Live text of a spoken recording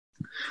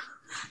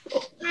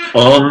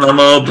Om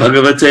Namo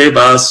Bhagavate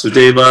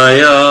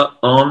Vasudevaya.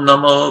 Om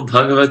Namo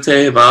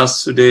Bhagavate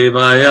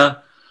Vasudevaya.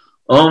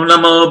 Om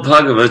Namo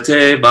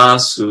Bhagavate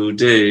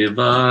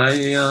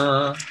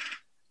Vasudevaya.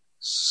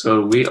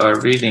 So we are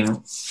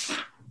reading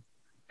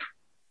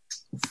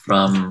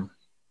from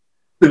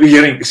the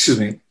beginning,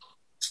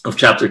 of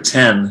chapter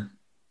 10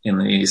 in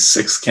the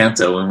 6th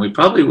canto, and we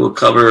probably will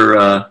cover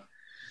a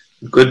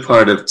good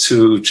part of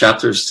 2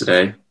 chapters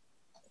today.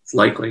 It's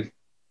likely.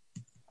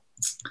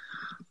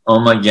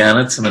 Om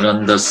Jnana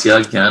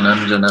Timirandasya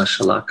Jnananjana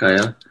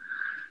Shalakaya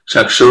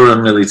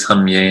Chakshuram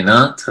Militam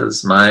Yena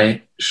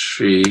Tasmai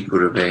Shri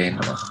Gurave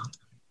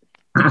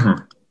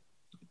Namaha.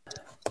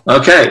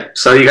 Okay,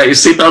 so you got your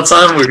seatbelts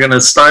on. We're going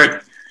to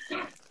start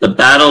the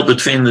battle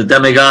between the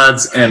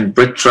demigods and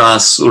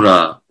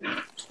Vritrasura.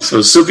 So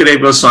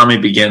Sukadeva Goswami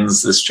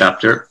begins this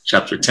chapter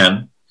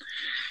 10,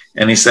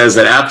 and he says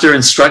that after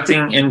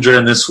instructing Indra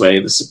in this way,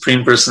 the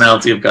Supreme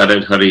Personality of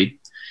Godhead Hari,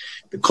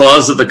 the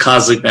cause of the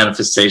cosmic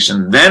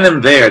manifestation, then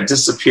and there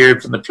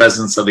disappeared from the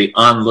presence of the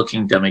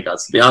onlooking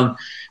demigods. The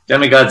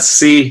demigods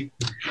see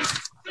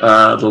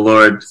the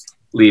Lord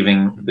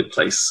leaving the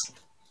place.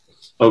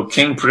 O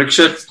King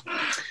Parikshit,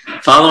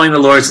 following the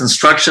Lord's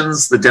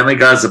instructions, the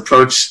demigods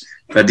approached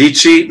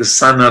Dadichi, the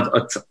son of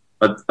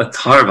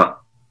Atharva.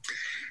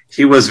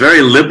 He was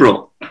very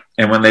liberal,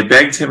 and when they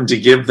begged him to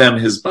give them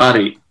his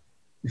body,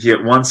 he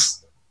at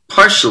once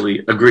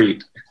partially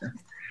agreed.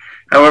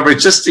 However,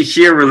 just to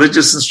hear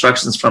religious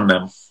instructions from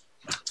them,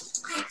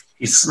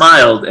 he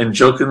smiled and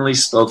jokingly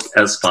spoke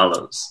as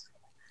follows.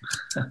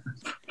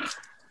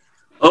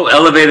 O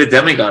elevated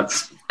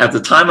demigods, at the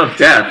time of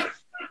death,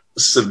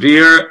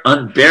 severe,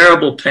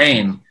 unbearable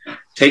pain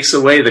takes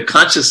away the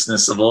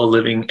consciousness of all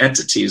living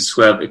entities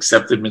who have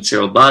accepted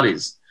material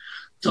bodies.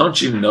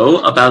 Don't you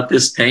know about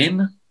this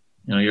pain?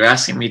 You're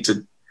asking me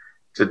to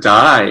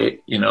die,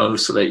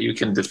 so that you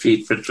can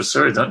defeat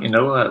Vritrasura. Don't you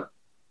know what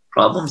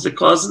problems it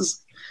causes?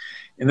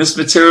 In this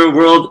material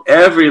world,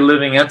 every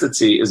living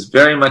entity is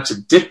very much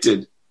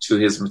addicted to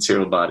his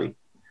material body,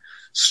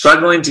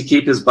 struggling to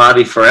keep his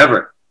body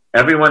forever.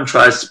 Everyone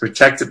tries to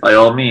protect it by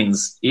all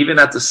means, even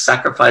at the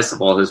sacrifice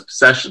of all his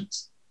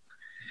possessions.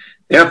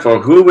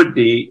 Therefore, who would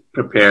be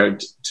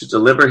prepared to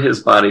deliver his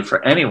body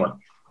for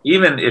anyone,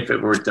 even if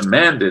it were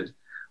demanded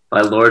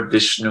by Lord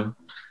Vishnu?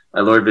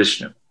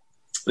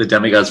 The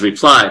demigods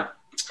replied,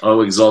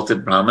 O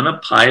exalted Brahmana,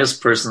 pious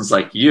persons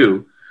like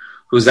you,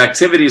 whose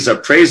activities are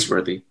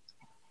praiseworthy,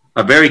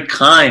 are very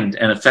kind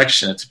and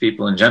affectionate to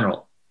people in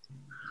general.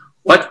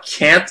 What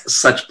can't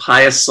such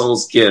pious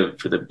souls give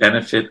for the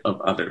benefit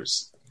of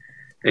others?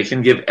 They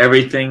can give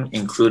everything,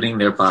 including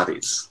their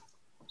bodies.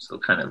 So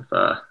kind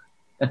of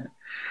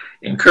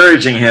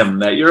encouraging him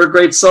that you're a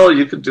great soul,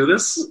 you can do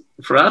this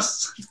for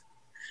us.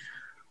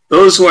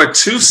 Those who are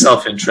too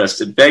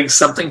self-interested beg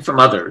something from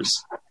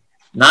others,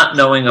 not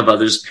knowing of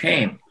others'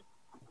 pain.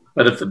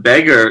 But if the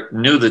beggar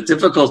knew the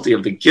difficulty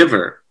of the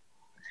giver,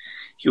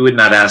 he would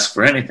not ask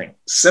for anything.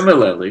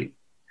 Similarly,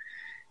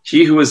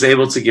 he who is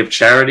able to give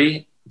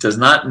charity does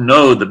not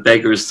know the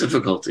beggar's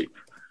difficulty,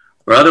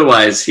 or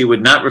otherwise he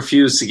would not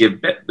refuse to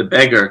give the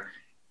beggar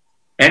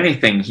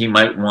anything he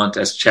might want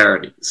as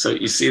charity. So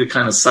you see the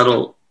kind of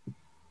subtle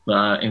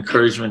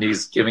encouragement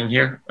he's giving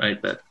here,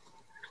 right? That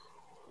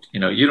you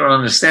don't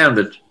understand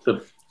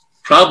the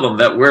problem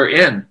that we're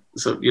in.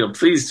 So,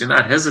 please do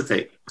not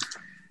hesitate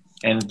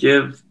and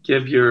give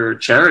your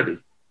charity.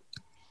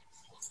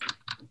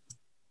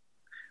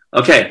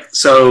 Okay,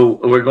 so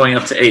we're going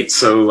up to 8.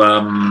 So,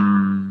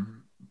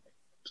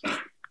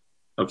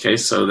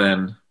 so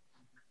then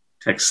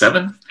text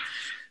 7.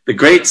 The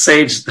great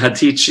sage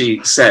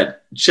Dadichi said,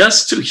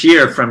 just to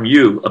hear from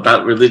you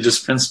about religious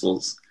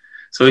principles.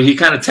 So he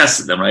kind of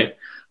tested them, right?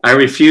 I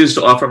refuse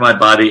to offer my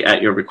body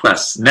at your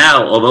request.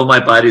 Now, although my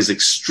body is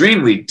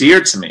extremely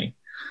dear to me,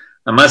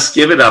 I must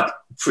give it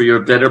up for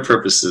your better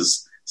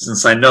purposes,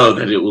 since I know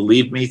that it will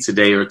leave me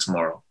today or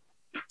tomorrow.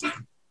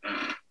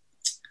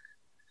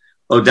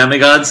 O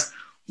demigods,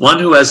 one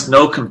who has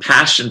no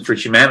compassion for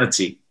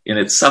humanity in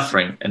its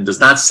suffering and does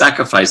not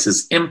sacrifice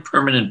his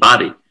impermanent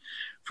body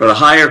for the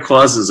higher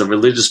causes of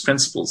religious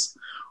principles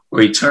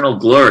or eternal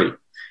glory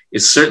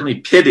is certainly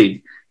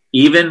pitied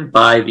even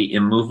by the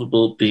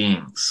immovable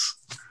beings.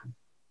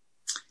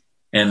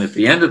 And at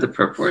the end of the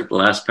purport, the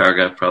last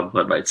paragraph,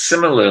 Prabhupada writes,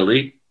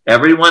 similarly,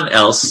 everyone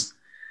else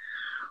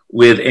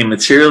with a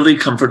materially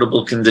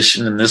comfortable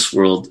condition in this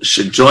world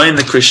should join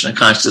the Krishna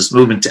consciousness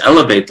movement to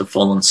elevate the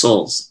fallen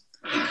souls.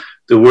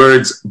 The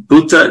words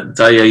Bhuta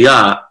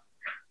Dayaya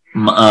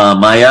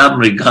Maya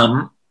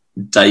Mrigam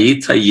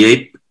Dayita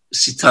Yep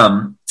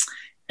Sitam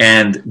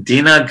and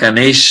Dina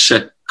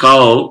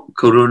Ganeshakao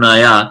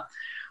Kurunaya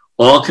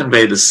all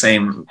convey the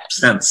same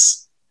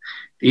sense.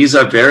 These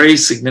are very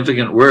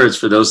significant words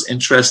for those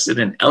interested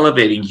in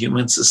elevating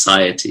human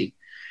society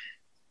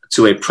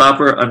to a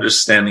proper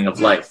understanding of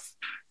life.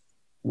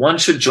 One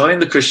should join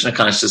the Krishna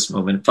consciousness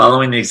movement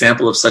following the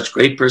example of such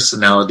great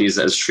personalities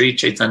as Sri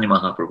Chaitanya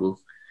Mahaprabhu,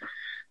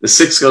 the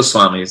 6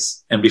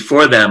 Goswamis, and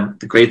before them,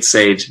 the great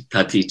sage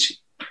Dadichi.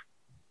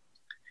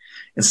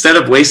 Instead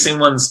of wasting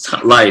one's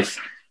life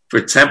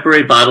for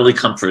temporary bodily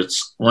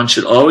comforts, one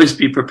should always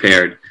be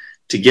prepared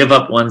to give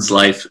up one's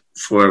life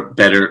for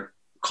better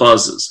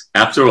causes.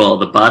 After all,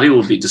 the body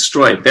will be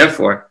destroyed.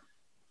 Therefore,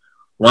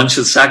 one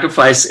should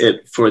sacrifice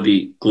it for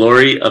the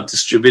glory of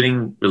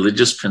distributing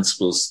religious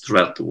principles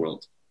throughout the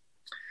world.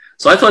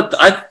 So I thought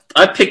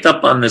I picked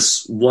up on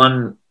this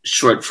one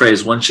short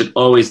phrase: one should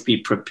always be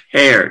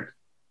prepared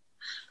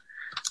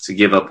to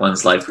give up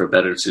one's life for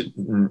better,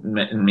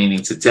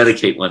 meaning to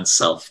dedicate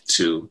oneself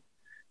to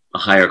a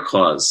higher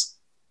cause.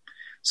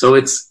 So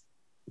it's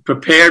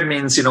prepared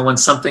means, when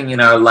something in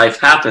our life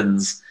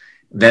happens,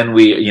 then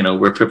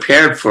we're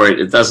prepared for it.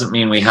 It doesn't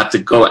mean we have to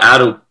go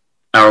out of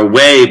our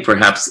way,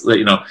 perhaps,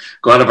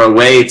 go out of our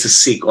way to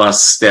seek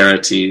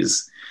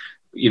austerities,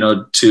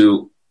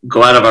 to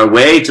go out of our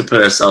way to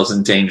put ourselves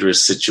in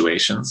dangerous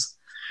situations,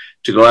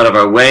 to go out of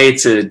our way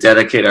to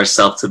dedicate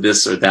ourselves to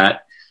this or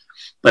that.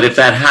 But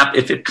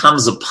if it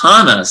comes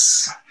upon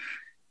us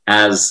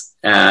as,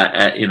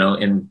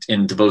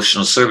 in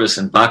devotional service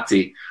and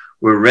bhakti,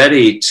 we're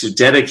ready to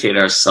dedicate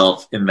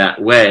ourselves in that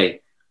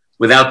way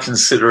without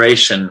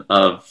consideration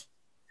of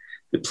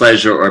the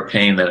pleasure or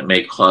pain that it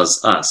may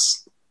cause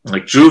us.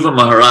 Like Dhruva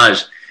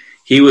Maharaj,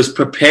 he was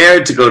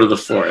prepared to go to the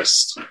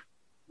forest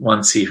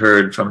once he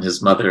heard from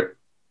his mother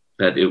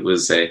that it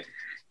was a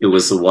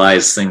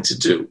wise thing to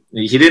do.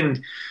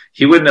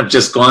 He wouldn't have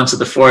just gone to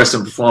the forest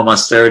and perform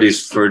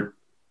austerities for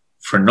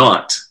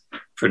naught,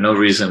 for no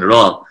reason at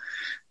all.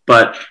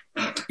 But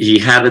he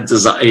had a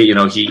desire,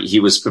 he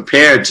was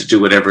prepared to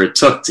do whatever it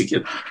took to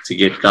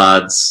get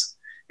God's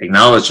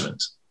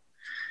acknowledgement.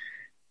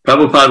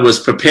 Prabhupada was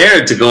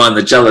prepared to go on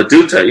the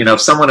Jaladuta.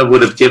 If someone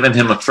would have given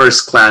him a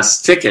first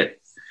class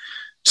ticket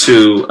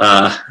to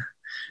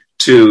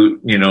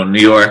New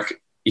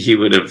York, he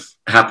would have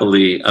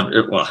happily,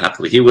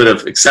 he would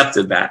have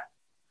accepted that.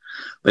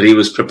 But he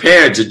was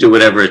prepared to do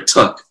whatever it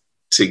took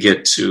to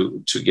get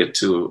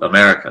to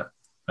America,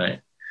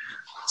 right?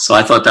 So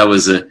I thought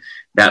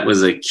that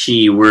was a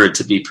key word,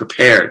 to be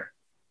prepared.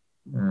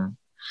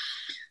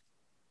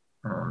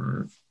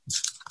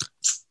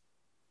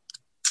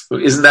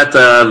 Isn't that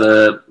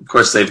of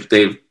course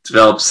they've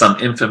developed some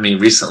infamy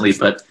recently,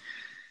 but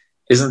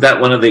isn't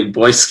that one of the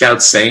Boy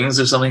Scout sayings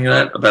or something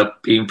like that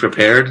about being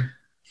prepared?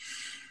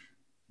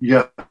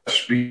 Yes,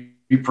 be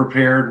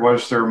prepared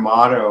was their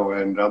motto.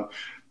 And,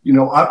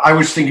 I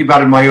was thinking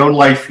about in my own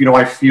life,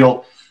 I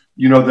feel,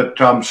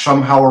 that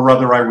somehow or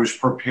other I was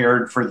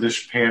prepared for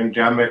this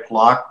pandemic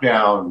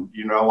lockdown.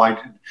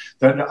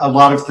 That a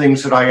lot of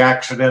things that I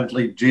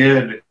accidentally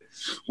did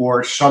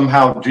or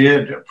somehow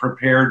did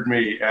prepared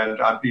me.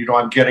 And,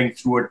 I'm getting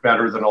through it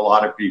better than a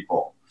lot of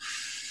people.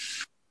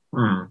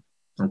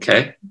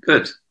 Okay,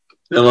 good.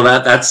 Well,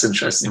 that's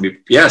interesting.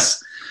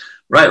 Yes.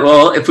 Right.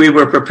 Well, if we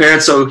were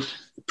prepared, so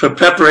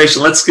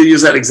preparation, let's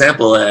use that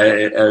example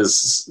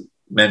as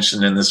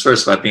mentioned in this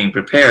verse about being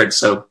prepared.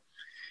 So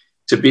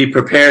to be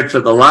prepared for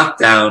the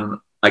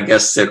lockdown, I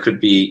guess there could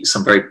be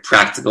some very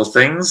practical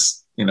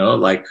things,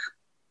 like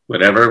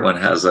whatever, one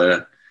has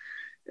a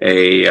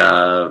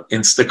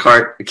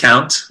Instacart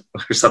account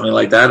or something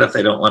like that if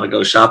they don't want to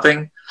go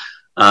shopping.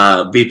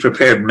 Be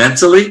prepared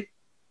mentally,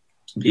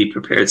 be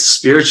prepared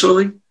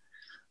spiritually,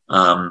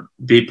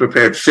 be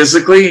prepared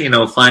physically,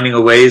 finding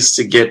a ways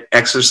to get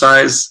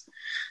exercise,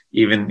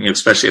 even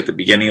especially at the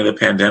beginning of the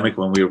pandemic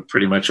when we were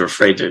pretty much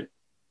afraid to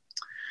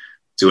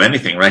do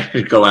anything, right?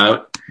 To go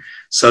out.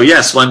 So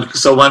yes,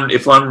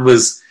 if one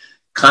was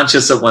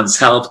conscious of one's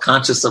health,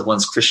 conscious of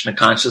one's Krishna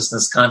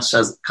consciousness,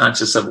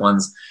 conscious of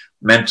one's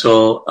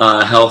mental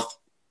health,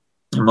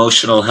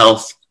 emotional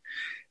health,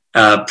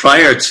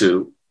 prior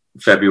to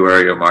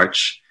February or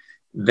March,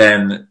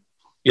 then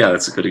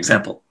that's a good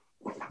example,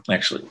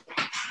 actually.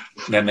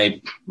 Then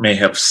they may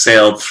have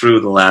sailed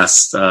through the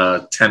last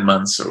 10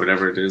 months or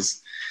whatever it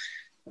is,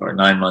 or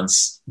 9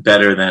 months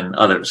better than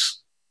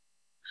others.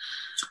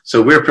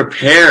 So we're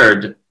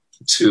prepared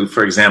to,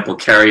 for example,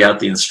 carry out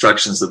the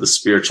instructions of the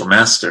spiritual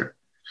master.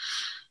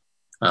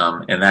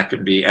 And that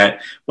could be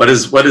what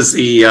is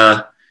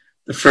the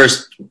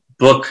first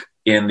book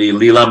in the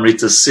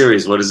Lilamrita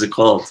series? What is it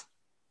called?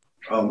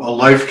 A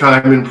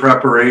Lifetime in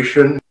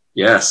Preparation.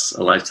 Yes,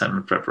 A Lifetime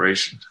in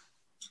Preparation.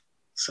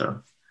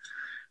 So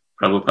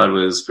Prabhupada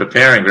was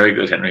preparing. Very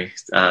good, Henry.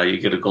 You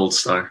get a gold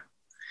star.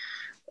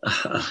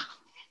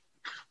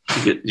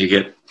 You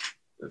get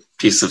a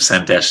piece of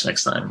Sandesh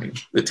next time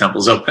the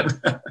temple's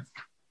open.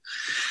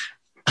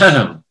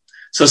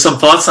 So some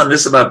thoughts on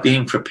this about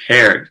being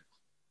prepared.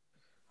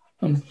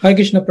 Hi,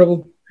 Krishna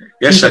Prabhu.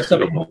 Yes,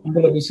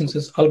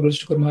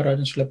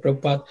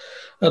 Prabhupada.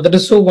 That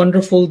is so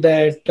wonderful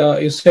that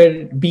you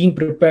said being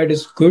prepared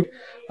is good.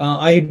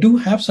 I do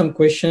have some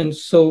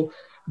questions. So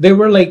they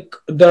were like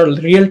the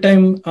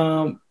real-time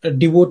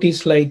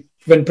devotees, like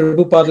when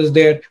Prabhupada is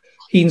there,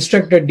 he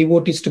instructed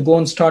devotees to go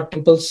and start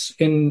temples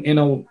in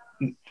all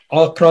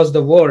across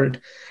the world.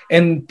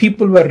 And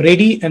people were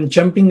ready and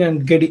jumping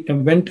and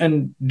went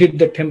and did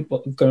the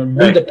temple, build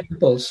the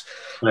temples.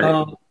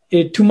 Right.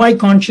 To my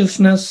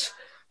consciousness,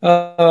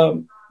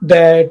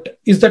 that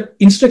is that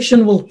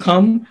instruction will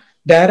come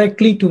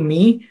directly to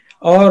me,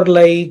 or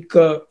like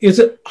is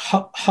it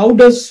how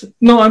does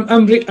no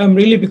I'm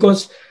really,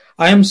 because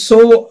I am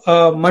so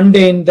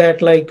mundane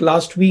that like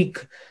last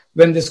week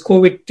when this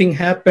COVID thing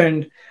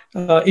happened,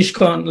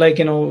 Ishkan, like,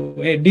 you know,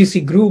 a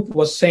DC group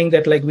was saying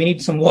that like we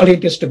need some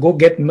volunteers to go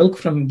get milk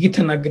from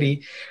Gita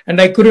Nagari, and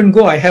I couldn't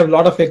go. I have a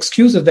lot of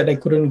excuses that I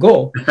couldn't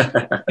go.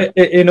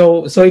 You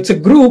know, so it's a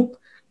group,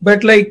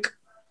 but like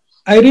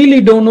I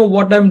really don't know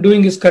what I'm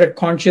doing is correct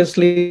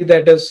consciously.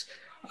 That is,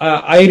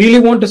 I really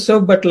want to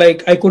serve, but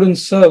like I couldn't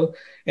serve.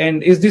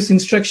 And is this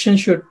instruction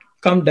should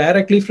come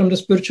directly from the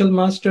spiritual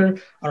master,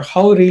 or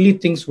how really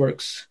things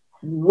works?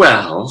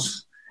 Well,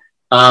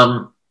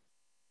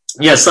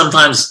 yeah,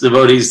 sometimes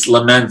devotees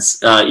lament,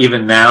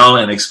 even now,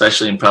 and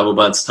especially in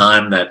Prabhupada's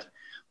time, that,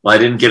 well, I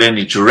didn't get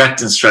any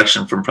direct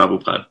instruction from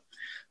Prabhupada.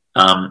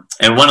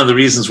 And one of the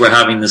reasons we're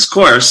having this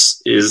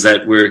course is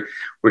that we're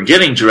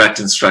getting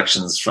direct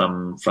instructions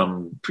from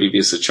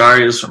previous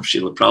acharyas, from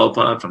Srila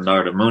Prabhupada, from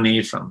Narada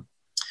Muni, from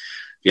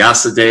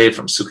Vyasadeva,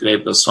 from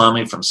Sukadeva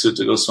Goswami, from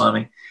Sutta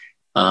Goswami.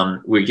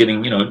 We're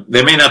getting, you know,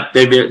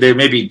 there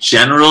may be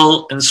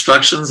general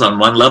instructions on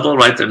one level,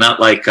 right? They're not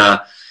like,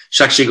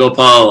 Shakshi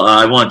Gopal,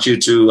 I want you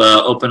to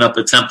open up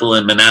a temple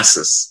in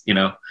Manassas, you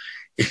know.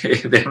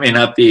 They may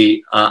not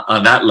be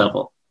on that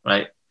level,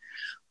 right?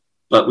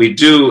 But we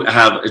do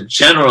have a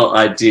general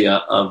idea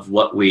of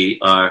what we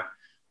are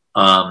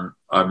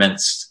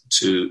meant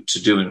to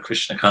do in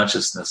Krishna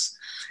consciousness.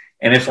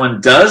 And if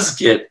one does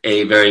get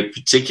a very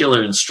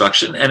particular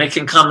instruction, and it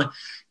can come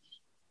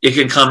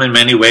in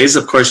many ways.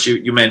 Of course,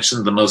 you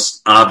mentioned the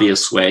most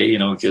obvious way, you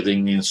know,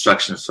 getting the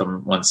instructions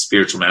from one's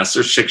spiritual master,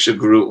 Shiksha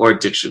Guru or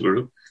Diksha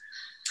Guru.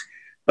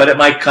 But it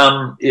might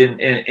come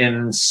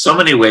in so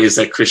many ways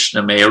that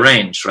Krishna may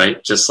arrange,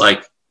 right? Just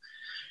like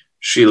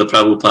Srila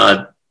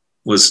Prabhupada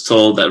was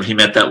told that he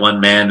met that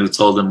one man who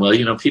told him, well,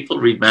 you know, people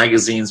read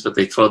magazines, but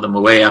they throw them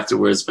away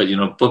afterwards. But, you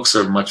know, books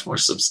are much more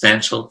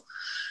substantial.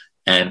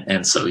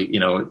 And so,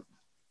 you know,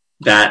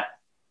 that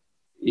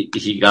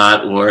he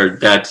got, or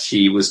that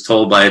he was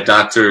told by a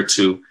doctor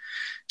to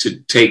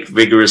take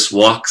vigorous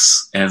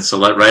walks. And so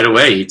right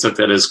away, he took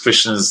that as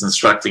Krishna's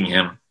instructing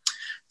him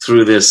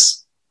through this,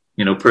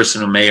 you know,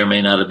 person who may or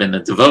may not have been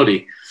a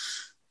devotee,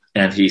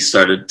 and he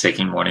started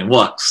taking morning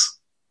walks,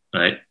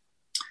 right?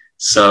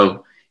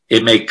 So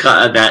it may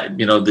cut that,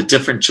 you know, the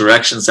different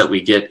directions that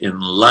we get in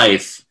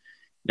life,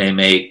 they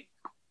may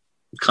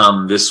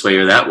come this way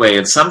or that way.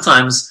 And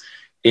sometimes,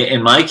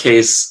 in my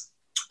case,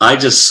 I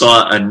just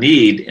saw a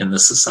need in the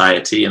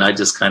society, and I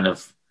just kind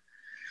of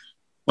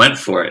went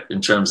for it in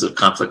terms of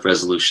conflict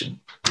resolution.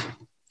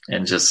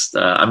 And just,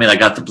 I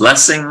got the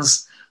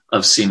blessings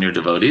of senior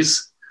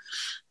devotees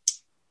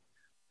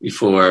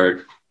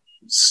before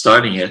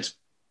starting it,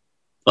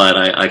 but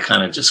I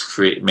kind of just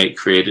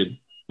created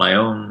my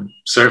own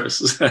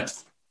services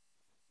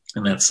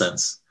in that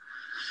sense.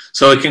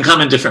 So it can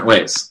come in different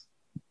ways.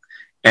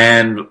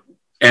 And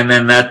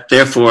then that,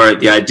 therefore,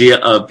 the idea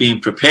of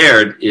being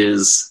prepared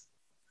is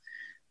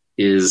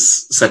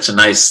such a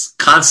nice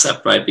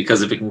concept, right?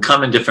 Because if it can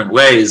come in different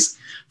ways,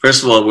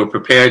 first of all, we're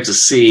prepared to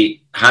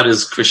see how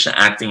does Krishna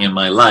acting in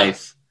my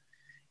life,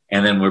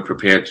 and then we're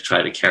prepared to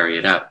try to carry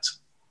it out.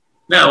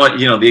 Now,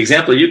 you know, the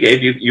example you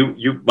gave,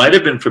 you might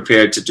have been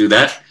prepared to do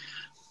that,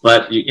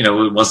 but, you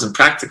know, it wasn't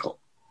practical,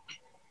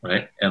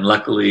 right? And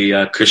luckily,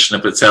 Krishna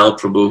Patel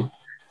Prabhu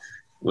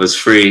was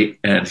free,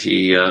 and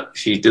he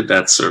did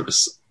that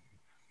service.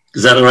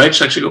 Is that all right,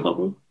 Shakshi Gopal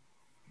Prabhu?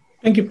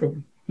 Thank you,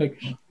 Prabhu.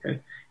 Thank you. Okay.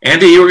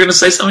 Andy, you were going to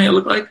say something, it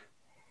looked like?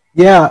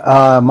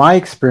 Yeah, my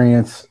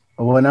experience,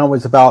 when I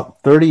was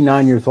about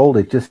 39 years old,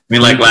 it just... You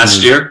mean like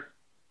last year?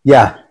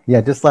 Yeah,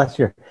 just last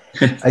year.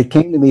 It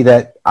came to me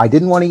that I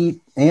didn't want to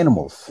eat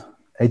animals.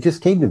 It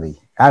just came to me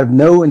out of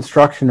no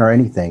instruction or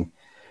anything.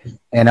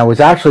 And I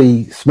was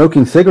actually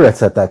smoking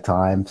cigarettes at that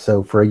time.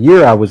 So for a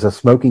year, I was a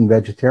smoking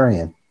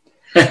vegetarian,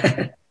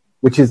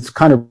 which is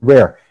kind of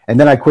rare. And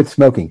then I quit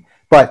smoking.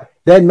 But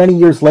then many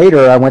years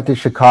later, I went to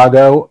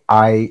Chicago.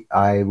 I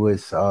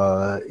was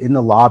in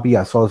the lobby.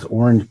 I saw this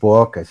orange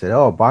book. I said,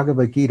 oh,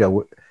 Bhagavad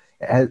Gita,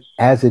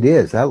 as it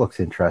is. That looks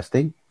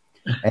interesting.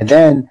 And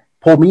then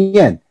pulled me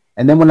in.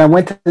 And then when I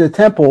went to the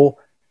temple,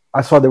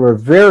 I saw they were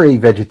very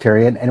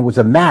vegetarian, and it was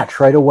a match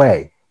right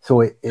away.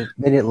 So it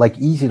made it like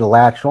easy to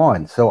latch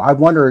on. So I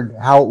wondered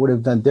how it would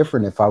have done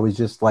different if I was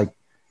just like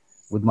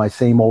with my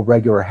same old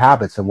regular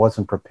habits and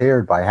wasn't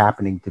prepared by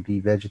happening to be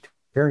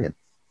vegetarian.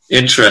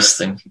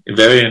 Interesting.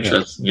 Very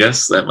interesting. Yeah.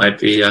 Yes, that might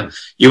be.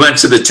 You went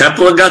to the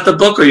temple and got the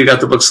book, or you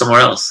got the book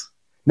somewhere else?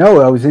 No,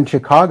 I was in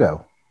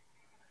Chicago.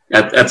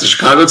 At the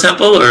Chicago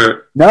temple,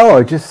 or?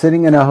 No, just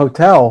sitting in a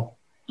hotel.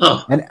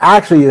 Oh. And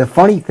actually, the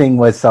funny thing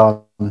was,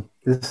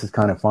 this is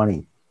kind of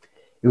funny.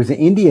 It was an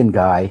Indian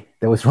guy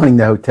that was running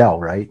the hotel,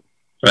 right?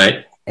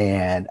 Right.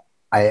 And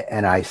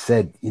I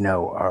said, you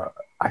know,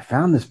 I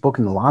found this book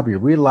in the lobby. Are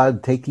we allowed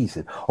to take these? He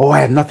said, oh, I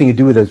have nothing to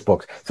do with those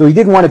books. So he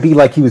didn't want to be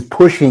like he was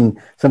pushing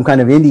some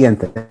kind of Indian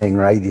thing,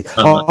 right?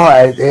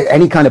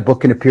 Any kind of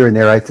book can appear in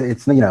there.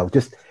 It's you know,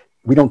 just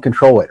we don't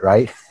control it,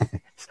 right?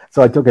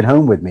 so I took it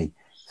home with me.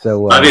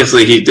 So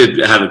obviously he did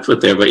have it put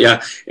there, but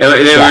yeah,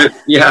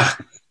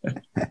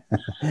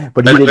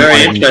 but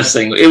very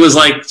interesting. It was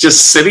like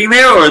just sitting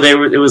there, or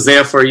it was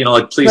there for,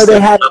 like, please. No, they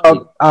had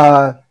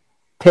a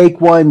take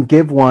one,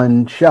 give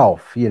one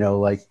shelf,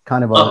 like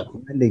kind of a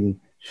lending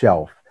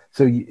shelf.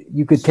 So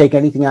you could take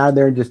anything out of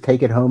there and just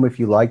take it home if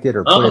you liked it,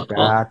 or put it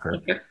back,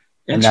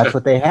 and that's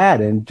what they had.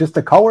 And just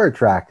the color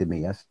attracted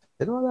me. I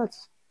said, "Oh,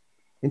 that's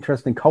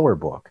interesting color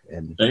book."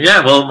 And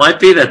well, it might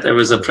be that there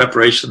was a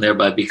preparation there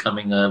by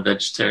becoming a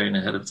vegetarian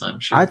ahead of time.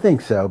 Sure. I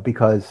think so,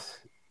 because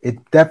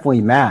it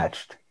definitely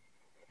matched.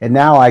 And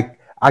now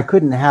I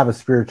couldn't have a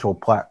spiritual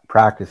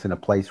practice in a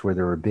place where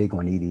they were big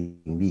on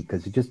eating meat,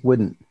 because it just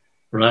wouldn't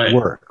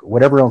work.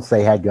 Whatever else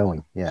they had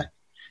going, Yeah,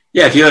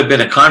 if you had been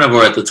a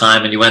carnivore at the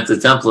time and you went to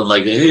the temple and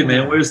like, hey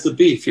man, where's the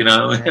beef?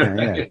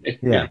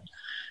 Yeah.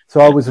 So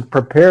I was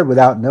prepared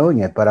without knowing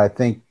it, but I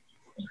think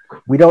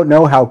we don't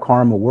know how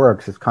karma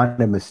works. It's kind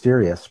of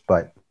mysterious,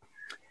 but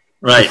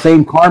the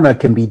same karma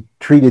can be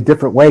treated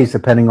different ways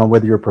depending on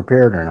whether you're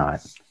prepared or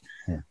not.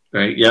 Yeah.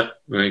 Right. Yep.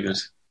 Very good.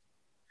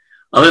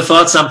 Other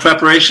thoughts on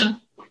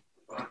preparation?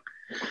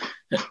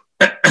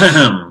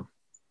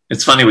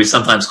 It's funny, we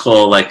sometimes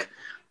call like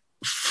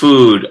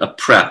food a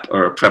prep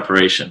or a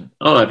preparation.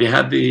 Oh, have you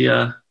had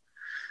the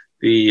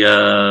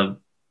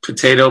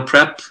potato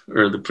prep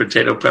or the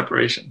potato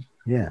preparation?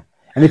 Yeah.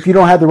 And if you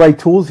don't have the right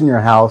tools in your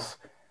house,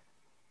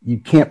 you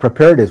can't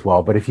prepare it as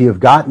well. But if you have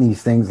gotten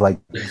these things like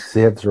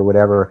sieves or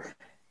whatever,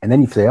 and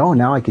then you say, oh,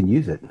 now I can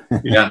use it.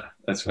 Yeah,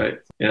 that's right.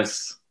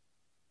 Yes.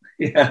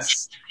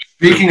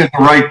 Speaking of the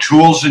right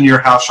tools in your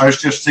house, I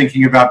was just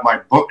thinking about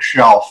my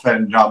bookshelf,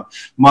 and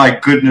my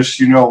goodness,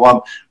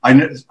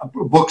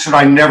 books that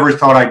I never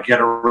thought I'd get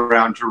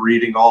around to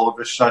reading all of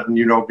a sudden,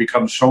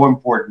 become so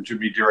important to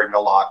me during the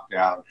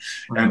lockdown.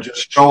 Mm-hmm. And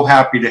just so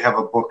happy to have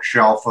a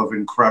bookshelf of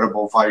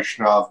incredible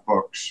Vaishnav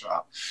books.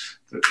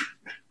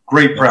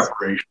 Great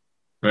preparation.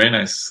 Very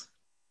nice.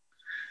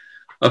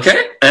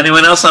 Okay.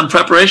 Anyone else on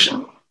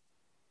preparation?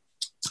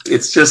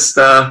 It's just,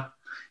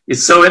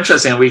 it's so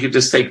interesting. We could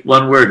just take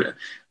one word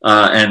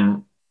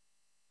and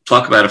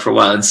talk about it for a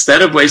while.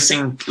 Instead of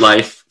wasting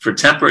life for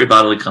temporary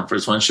bodily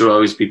comforts, one should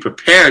always be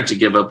prepared to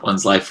give up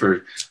one's life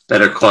for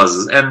better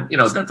causes. And,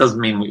 that doesn't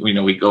mean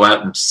we go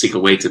out and seek a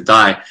way to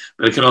die,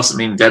 but it can also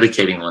mean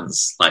dedicating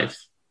one's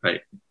life,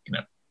 right?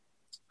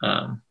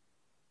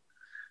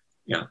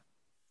 Yeah.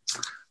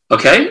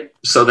 Okay,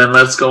 so then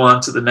let's go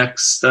on to the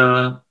next,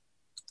 actually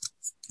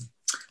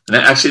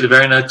the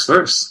very next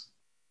verse.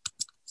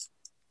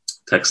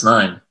 Text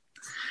 9.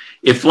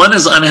 If one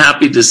is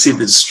unhappy to see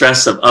the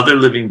distress of other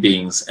living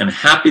beings and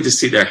happy to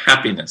see their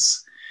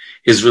happiness,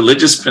 his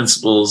religious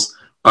principles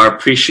are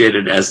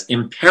appreciated as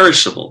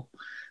imperishable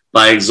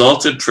by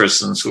exalted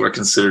persons who are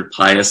considered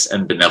pious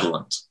and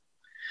benevolent.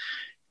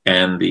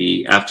 And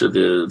after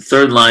the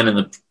third line in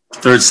the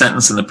third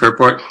sentence in the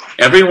purport,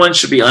 everyone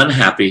should be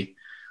unhappy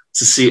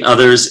to see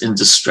others in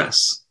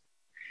distress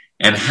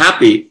and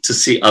happy to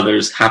see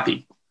others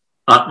happy.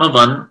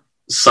 Atmavan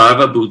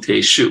sarva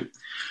bhuteshu.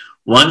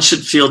 One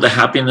should feel the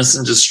happiness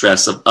and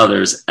distress of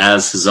others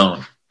as his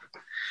own.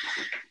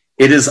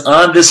 It is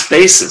on this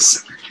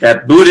basis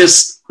that the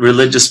Buddhist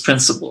religious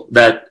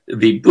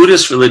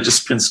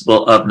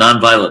principle of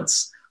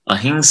nonviolence,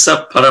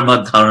 ahimsa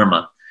parama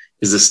dharma,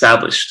 is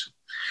established.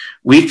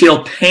 We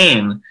feel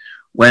pain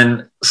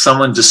when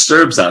someone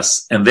disturbs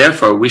us, and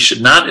therefore we should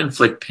not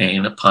inflict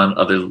pain upon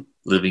other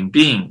living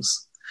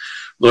beings.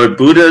 Lord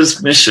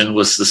Buddha's mission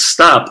was to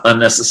stop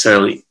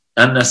unnecessary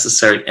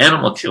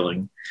animal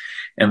killing,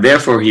 and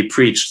therefore he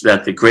preached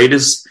that the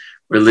greatest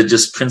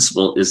religious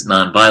principle is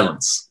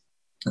nonviolence.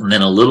 And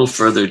then a little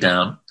further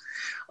down,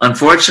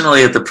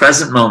 unfortunately at the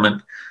present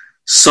moment,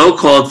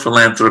 so-called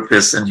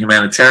philanthropists and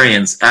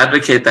humanitarians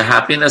advocate the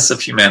happiness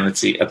of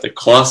humanity at the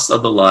cost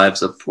of the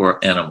lives of poor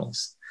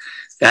animals.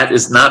 That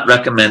is not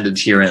recommended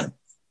herein.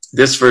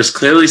 This verse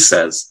clearly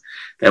says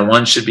that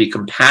one should be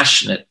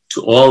compassionate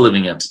to all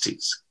living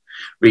entities,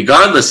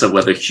 regardless of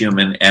whether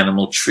human,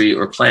 animal, tree,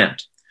 or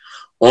plant.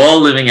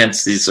 All living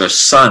entities are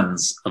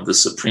sons of the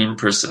Supreme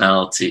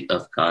Personality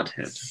of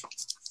Godhead.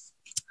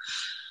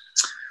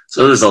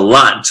 So there's a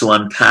lot to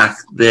unpack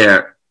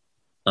there.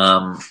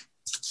 One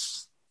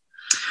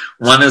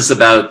is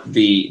about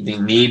the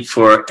need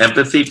for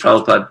empathy.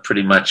 Prabhupada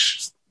pretty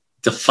much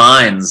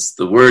defines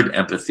the word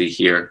empathy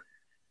here,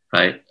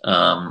 right?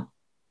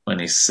 When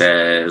he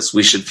says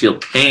we should feel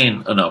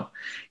pain. Oh, no.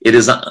 It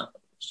is...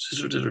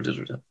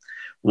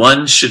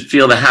 One should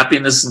feel the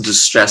happiness and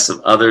distress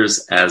of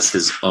others as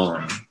his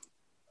own.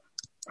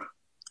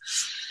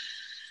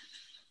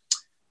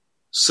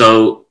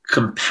 So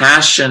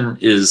compassion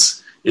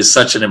is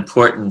such an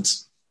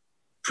important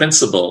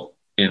principle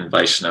in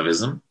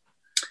Vaishnavism.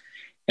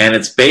 And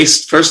it's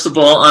based, first of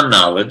all, on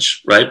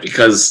knowledge, right?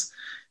 Because,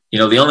 the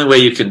only way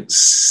you can,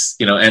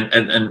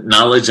 and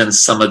knowledge and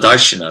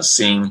samadarshana,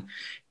 seeing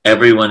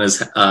everyone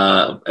as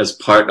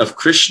part of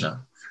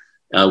Krishna.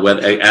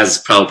 Whether,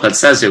 as Prabhupada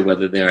says here,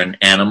 whether they're an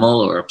animal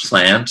or a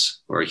plant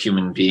or a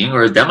human being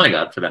or a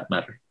demigod for that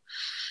matter.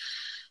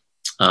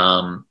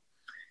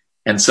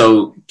 And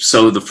so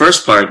the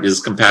first part is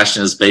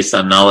compassion is based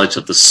on knowledge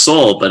of the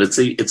soul, but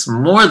it's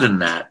more than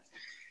that.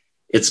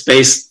 It's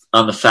based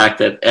on the fact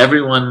that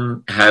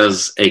everyone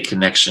has a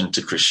connection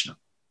to Krishna.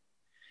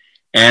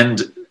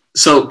 And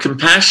so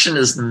compassion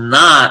is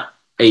not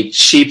a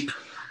cheap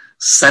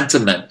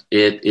sentiment.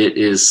 It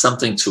is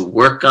something to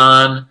work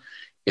on.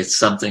 It's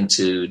something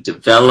to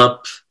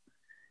develop.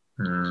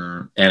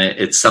 And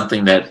it's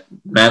something that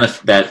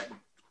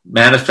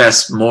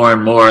manifests more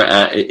and more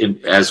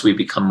as we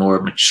become more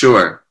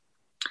mature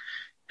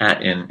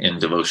in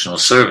devotional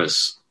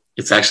service.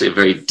 It's actually a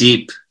very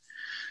deep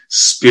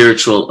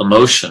spiritual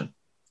emotion.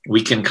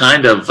 We can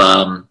kind of,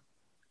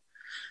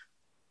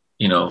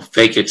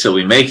 fake it till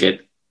we make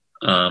it.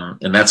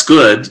 And that's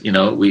good.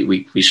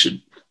 We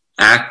should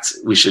act,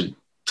 we should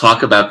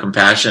talk about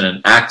compassion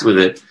and act with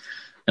it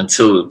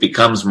until it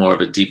becomes more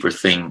of a deeper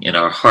thing in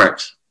our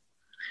heart.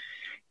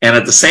 And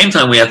at the same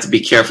time, we have to be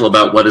careful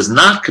about what is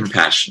not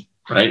compassion,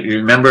 right? You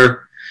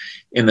remember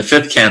in the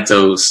 5th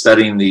canto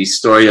studying the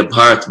story of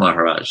Bharat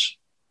Maharaj,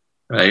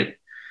 right?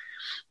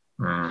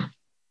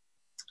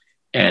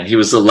 And he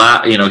was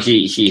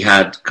he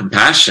had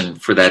compassion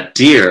for that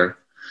deer,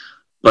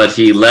 but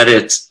he let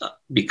it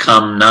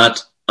become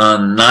not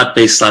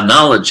based on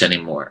knowledge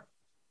anymore.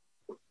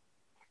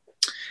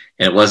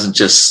 And it wasn't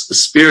just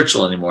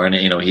spiritual anymore. And,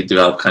 he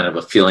developed kind of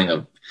a feeling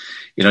of,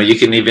 you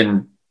can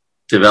even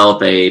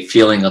develop a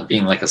feeling of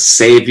being like a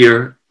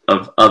savior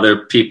of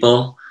other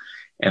people.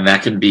 And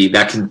that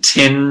can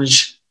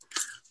tinge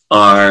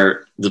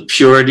the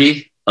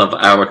purity of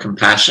our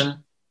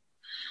compassion.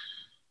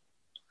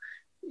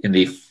 In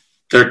the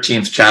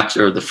 13th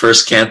chapter of the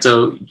 1st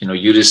canto,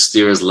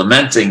 Yudhisthira is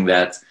lamenting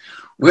that,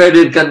 where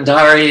did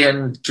Gandhari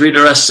and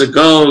Dhritarashtra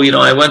go?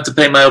 I went to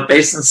pay my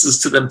obeisances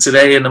to them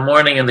today in the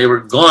morning and they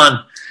were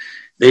gone.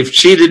 They've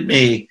cheated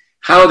me.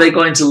 How are they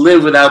going to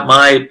live without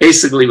my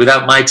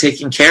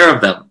taking care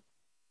of them?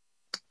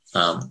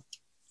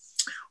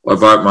 Or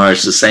Bharat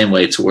Maharaj the same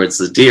way towards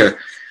the deer.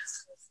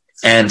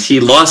 And he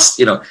lost,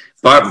 and what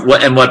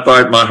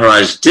Bharat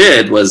Maharaj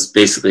did was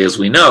basically, as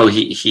we know,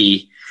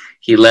 he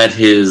let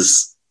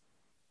his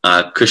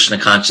Krishna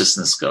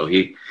consciousness go.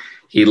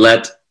 He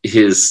let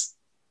his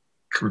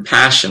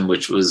compassion,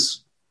 which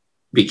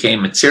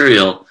became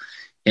material,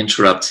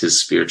 interrupt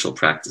his spiritual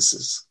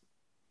practices.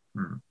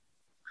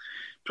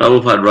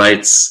 Prabhupada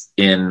writes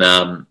in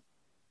the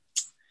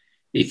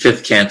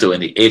 5th canto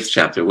in the 8th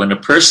chapter, when a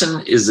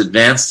person is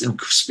advanced in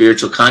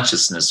spiritual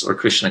consciousness or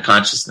Krishna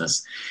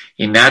consciousness,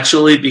 he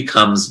naturally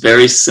becomes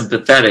very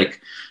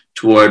sympathetic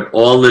toward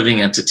all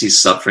living entities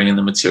suffering in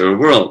the material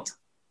world.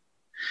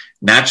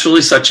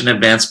 Naturally, such an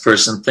advanced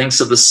person thinks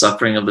of the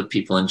suffering of the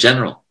people in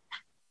general.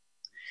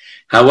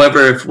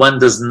 However, if one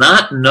does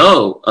not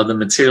know of the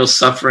material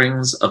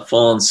sufferings of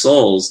fallen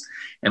souls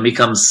and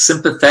becomes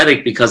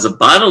sympathetic because of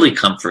bodily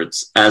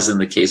comforts, as in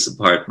the case of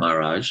Bharat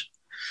Maharaj,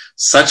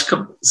 such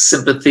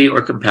sympathy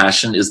or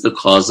compassion is the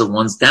cause of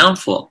one's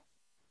downfall.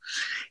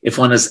 If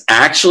one is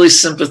actually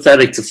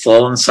sympathetic to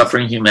fallen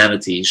suffering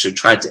humanity, he should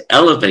try to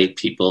elevate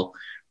people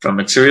from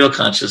material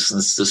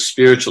consciousness to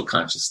spiritual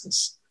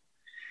consciousness.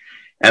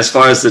 As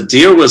far as the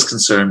deer was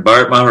concerned,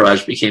 Bharat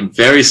Maharaj became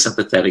very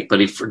sympathetic, but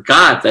he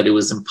forgot that it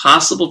was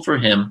impossible for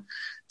him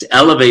to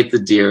elevate the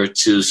deer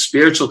to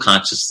spiritual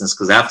consciousness,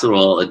 because after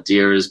all, a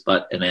deer is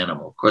but an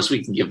animal. Of course,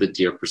 we can give the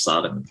deer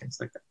prasadam and things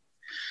like that.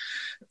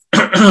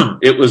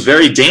 It was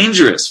very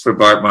dangerous for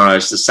Bharat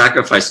Maharaj to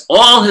sacrifice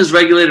all his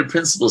regulated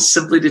principles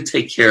simply to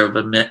take care of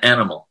an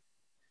animal.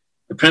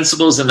 The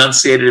principles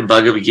enunciated in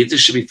Bhagavad Gita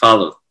should be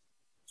followed.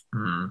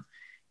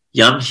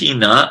 Yam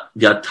hina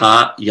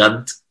yata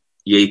yant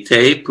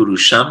yete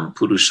purusham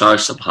purushar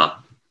sabha.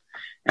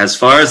 As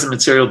far as the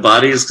material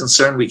body is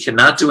concerned, we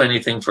cannot do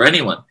anything for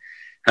anyone.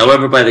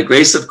 However, by the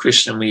grace of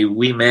Krishna,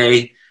 we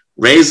may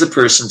raise a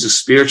person to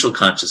spiritual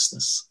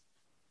consciousness.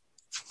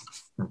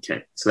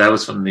 Okay, so that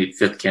was from the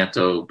 5th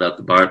canto about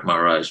the Bharat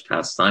Maharaj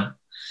pastime.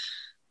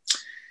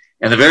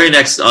 And the very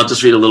next, I'll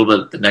just read a little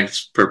bit, the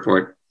next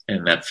purport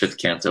in that 5th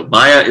canto.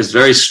 Maya is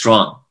very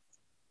strong.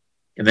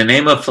 In the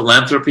name of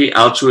philanthropy,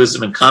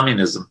 altruism, and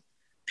communism,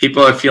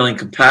 people are feeling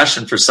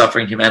compassion for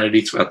suffering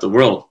humanity throughout the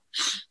world.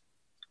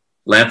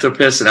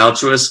 Philanthropists and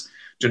altruists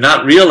do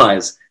not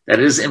realize that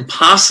it is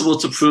impossible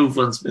to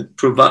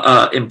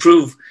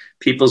improve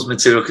people's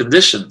material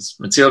conditions.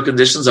 Material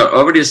conditions are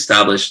already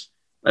established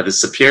by the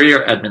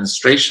superior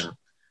administration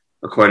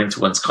according to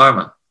one's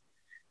karma.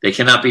 They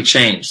cannot be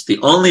changed. The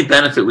only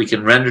benefit we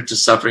can render to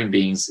suffering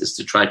beings is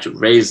to try to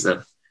raise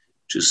them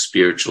to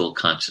spiritual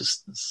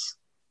consciousness.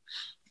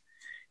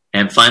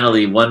 And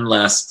finally, one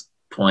last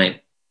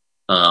point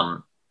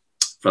from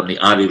the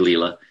Adi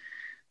Leela.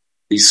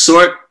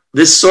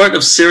 This sort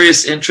of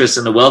serious interest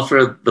in the welfare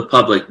of the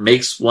public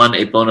makes one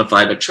a bona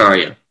fide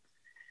acharya.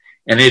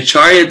 And the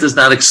acharya does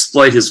not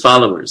exploit his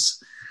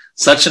followers.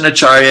 Such an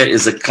acharya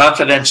is a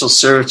confidential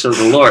servitor of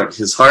the Lord.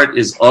 His heart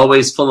is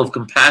always full of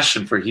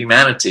compassion for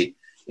humanity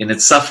in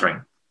its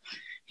suffering.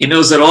 He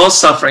knows that all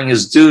suffering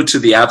is due to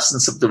the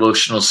absence of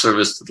devotional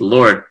service to the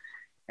Lord,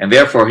 And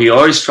therefore, he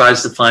always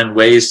tries to find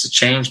ways to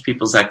change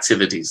people's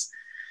activities,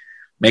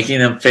 making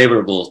them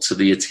favorable to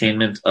the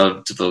attainment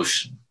of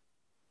devotion.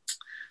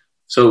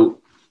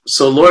 So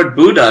Lord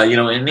Buddha,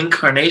 an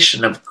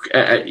incarnation of,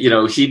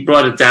 he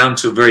brought it down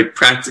to a very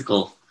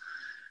practical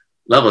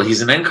level.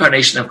 He's an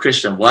incarnation of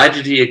Krishna. Why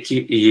did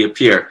he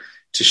appear?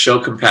 To show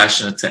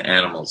compassion to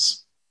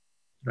animals,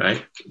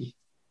 right?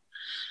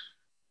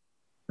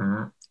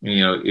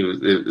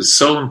 It was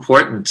so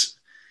important,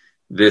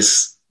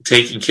 this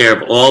taking care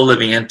of all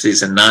living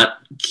entities and not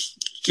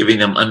giving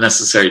them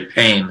unnecessary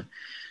pain,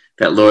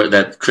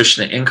 that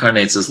Krishna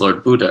incarnates as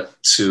Lord Buddha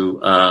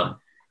to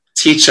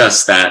teach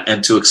us that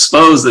and to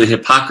expose the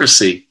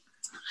hypocrisy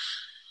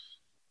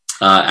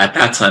at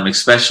that time,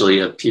 especially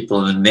of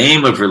people in the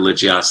name of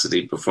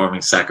religiosity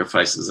performing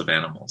sacrifices of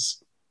animals.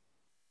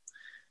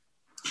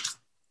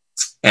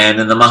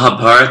 And in the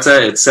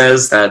Mahabharata, it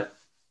says that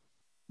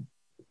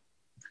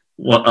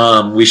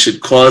we should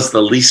cause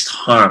the least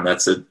harm.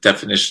 That's a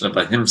definition of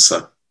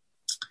ahimsa.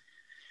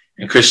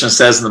 And Krishna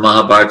says in the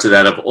Mahabharata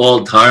that of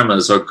all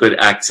dharmas or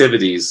good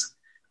activities,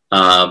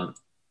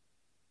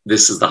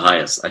 this is the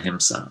highest,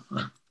 ahimsa.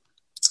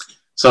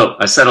 So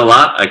I said a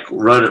lot. I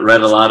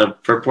read a lot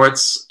of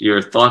purports. Your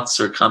thoughts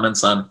or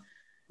comments on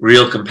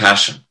real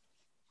compassion?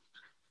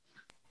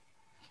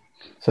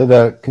 So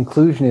the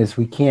conclusion is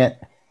we can't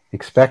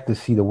expect to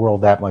see the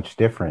world that much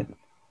different.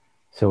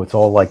 So it's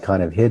all like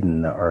kind of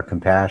hidden, our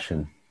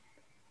compassion.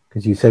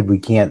 Because you said we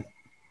can't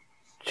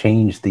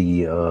change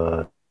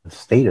the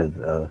state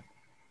of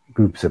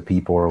groups of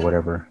people or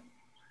whatever.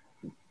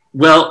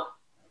 Well,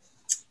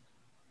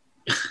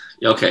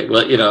 okay.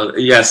 Well,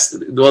 yes.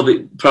 Well,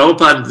 the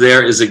Prabhupada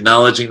there is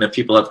acknowledging that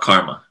people have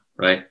karma,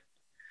 right?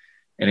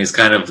 And he's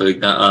kind of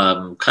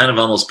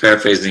almost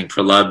paraphrasing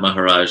Prahlad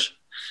Maharaj,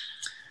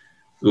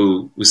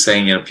 who was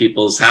saying,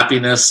 people's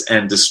happiness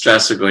and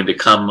distress are going to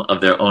come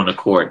of their own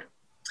accord.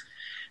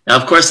 Now,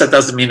 of course, that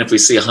doesn't mean if we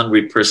see a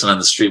hungry person on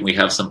the street and we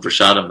have some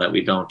prasadam that we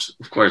don't.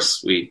 Of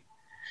course,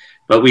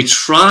 but we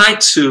try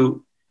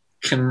to.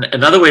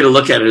 Another way to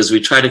look at it is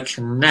we try to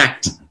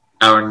connect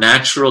our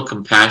natural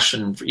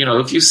compassion.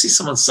 If you see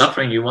someone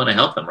suffering, you want to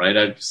help them, right?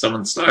 If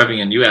someone's starving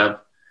and you have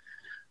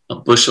a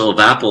bushel of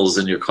apples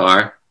in your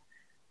car,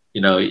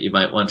 you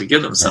might want to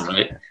give them some,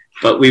 right?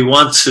 But we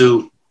want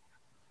to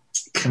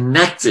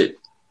connect it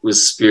with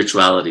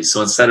spirituality.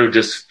 So instead of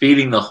just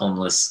feeding the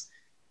homeless,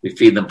 we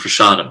feed them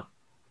prasadam,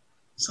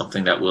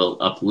 something that will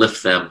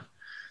uplift them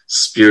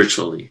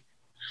spiritually.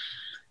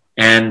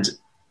 And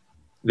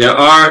there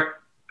are,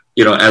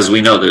 as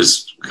we know,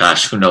 there's,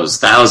 who knows,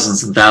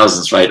 thousands and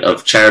thousands, right,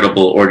 of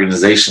charitable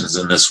organizations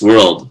in this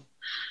world.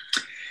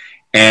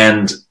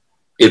 And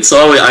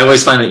I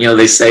always find that,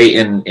 they say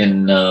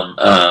in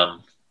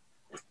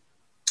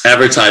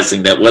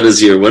advertising that what is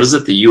the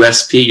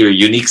USP, your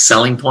unique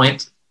selling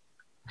point?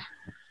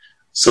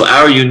 So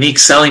our unique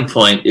selling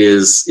point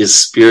is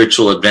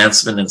spiritual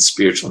advancement and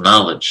spiritual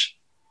knowledge,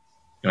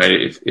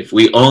 right? If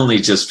we only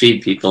just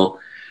feed people,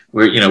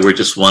 we're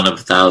just one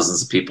of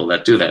thousands of people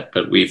that do that,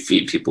 but we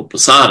feed people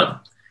prasadam,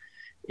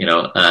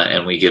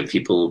 and we give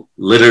people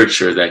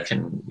literature that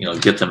can,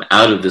 get them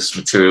out of this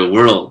material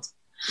world.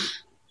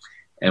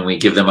 And we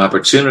give them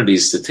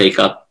opportunities to take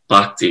up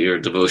bhakti or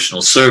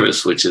devotional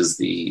service, which is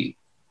the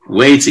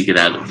way to get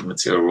out of the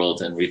material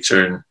world and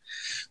return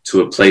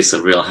to a place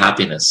of real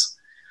happiness.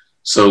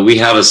 So we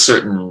have a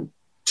certain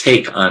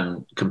take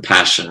on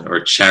compassion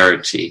or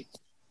charity,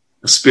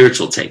 a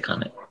spiritual take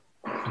on it.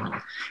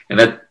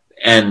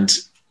 And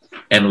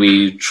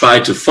we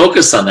try to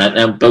focus on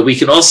that. But we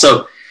can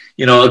also,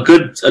 a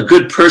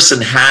good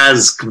person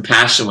has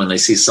compassion when they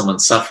see someone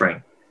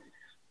suffering.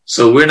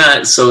 So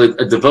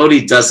a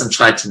devotee doesn't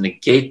try to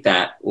negate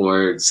that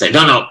or say,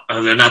 no,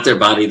 they're not their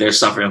body, they're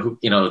suffering,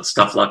 it's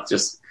tough luck,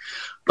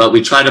 but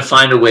we try to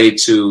find a way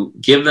to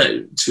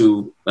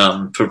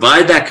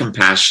provide that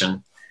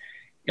compassion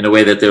in a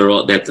way that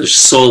that their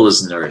soul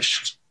is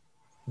nourished.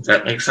 Does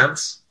that make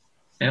sense,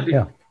 Andy?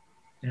 Yeah.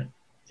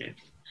 Okay.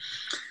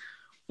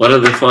 What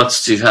other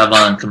thoughts do you have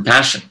on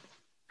compassion?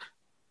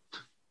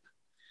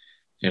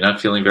 You're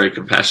not feeling very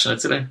compassionate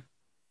today?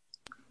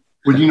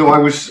 Well,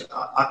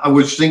 I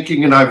was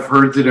thinking, and I've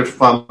heard that if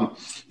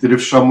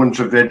someone's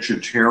a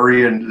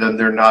vegetarian, then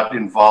they're not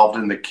involved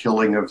in the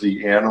killing of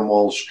the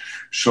animals,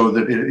 so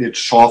that it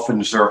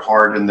softens their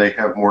heart and they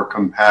have more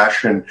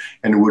compassion,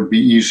 and it would be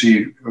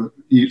easy.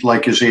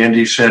 Like as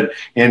Andy said,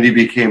 Andy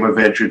became a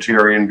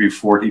vegetarian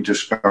before he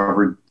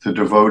discovered the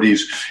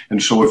devotees,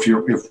 and so if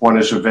one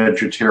is a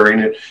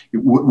vegetarian,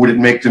 would it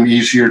make them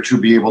easier to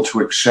be able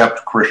to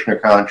accept Krishna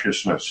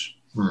consciousness?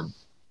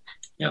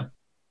 Yeah.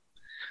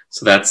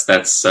 So that's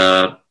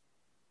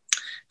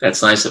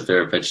nice if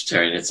they're a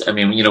vegetarian.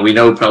 We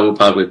know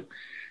Prabhupada would,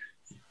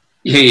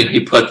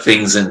 he put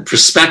things in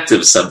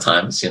perspective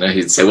sometimes.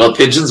 He'd say, well,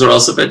 pigeons are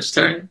also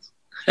vegetarians.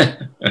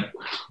 And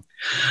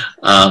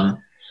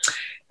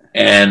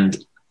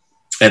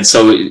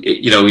so,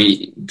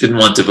 we didn't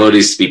want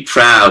devotees to be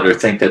proud or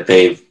think that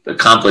they've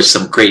accomplished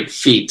some great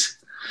feat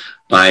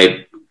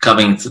by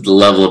coming to the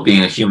level of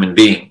being a human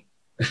being.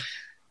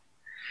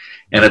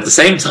 And at the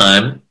same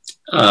time,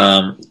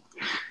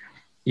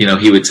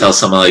 he would tell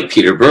someone like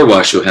Peter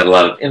Burwash, who had a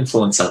lot of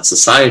influence on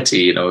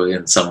society,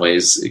 in some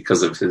ways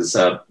because of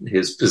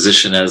his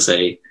position as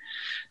a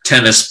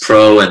tennis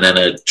pro and then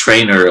a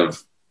trainer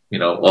of,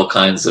 all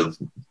kinds of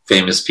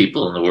famous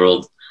people in the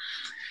world,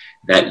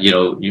 that,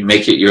 you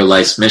make it your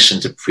life's mission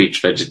to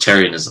preach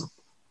vegetarianism.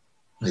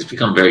 He's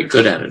become very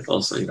good at it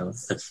also,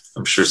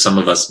 I'm sure some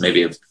of us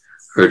maybe have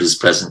heard his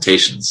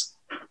presentations.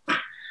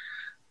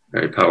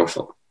 Very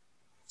powerful.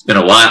 It's been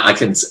a while.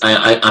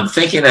 I'm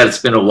thinking that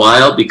it's been a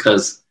while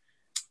because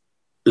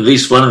at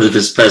least one of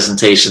his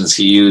presentations,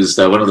 he used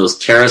one of those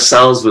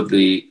carousels with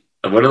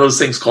what are those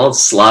things called?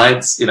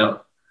 Slides,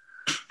 so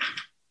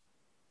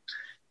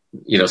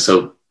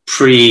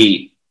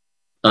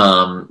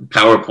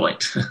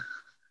PowerPoint.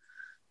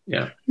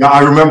 Yeah,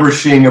 I remember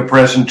seeing a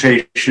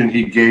presentation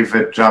he gave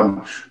at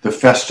the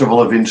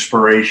Festival of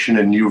Inspiration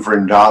in New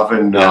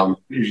Vrindavan,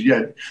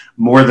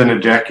 more than a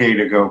decade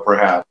ago,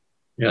 perhaps.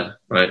 Yeah,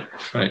 right.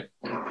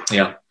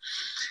 Yeah.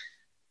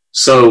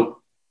 So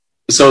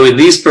in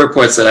these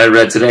purports that I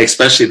read today,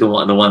 especially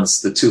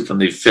the two from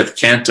the 5th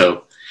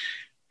canto,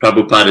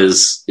 Prabhupada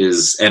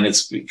is, and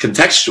it's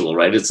contextual,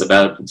 right? It's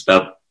about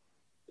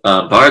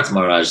Bharat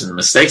Maharaj and the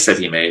mistakes that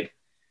he made,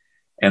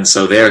 and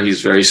so there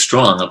he's very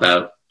strong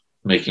about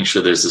making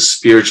sure there's a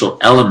spiritual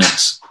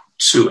element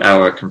to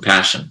our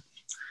compassion.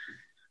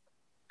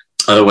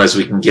 Otherwise,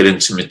 we can get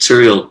into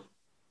material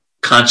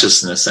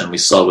consciousness, and we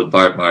saw with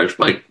Bharat Maharaj,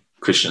 by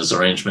Krishna's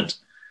arrangement,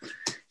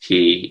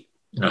 he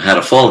had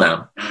a fall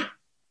down.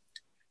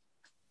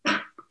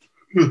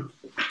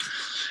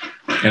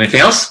 Anything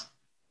else?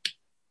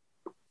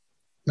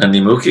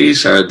 Nandimukhi,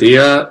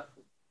 Sharadiya,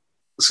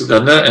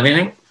 Sugandha,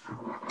 anything?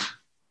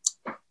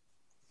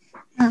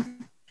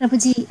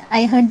 Prabhuji,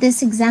 I heard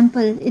this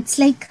example. It's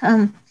like,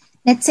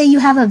 let's say you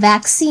have a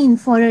vaccine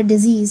for a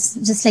disease,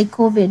 just like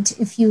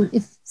COVID.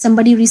 If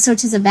somebody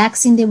researches a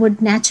vaccine, they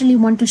would naturally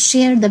want to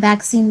share the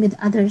vaccine with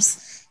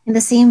others. In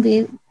the same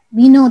way,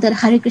 we know that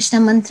Hare Krishna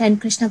mantra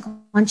and Krishna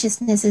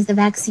consciousness is the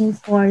vaccine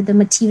for the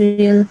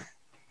material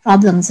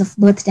problems of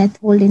birth, death,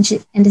 old age,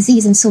 and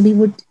disease. And so we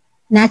would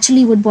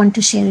naturally want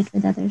to share it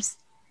with others.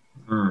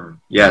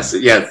 Yes,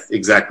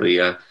 exactly.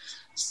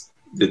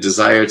 The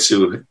desire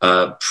to,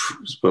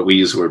 what we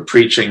use the word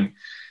preaching,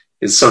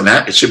 is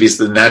it should be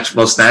the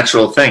most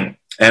natural thing.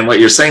 And what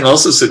you're saying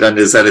also, Sugandha,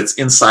 is that it's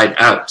inside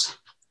out,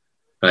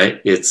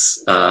 right?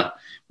 It's,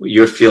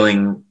 you're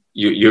feeling,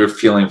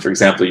 for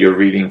example, you're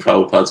reading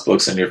Prabhupada's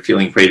books and you're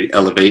feeling great,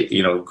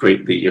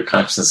 your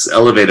consciousness is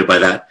elevated by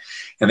that.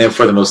 And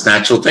therefore the most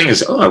natural thing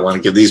is, I want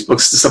to give these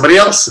books to somebody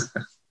else,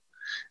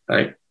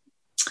 right?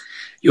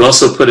 You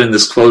also put in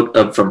this quote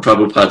from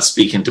Prabhupada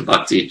speaking to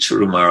Bhakti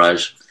Charu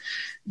Maharaj: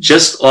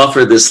 just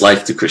offer this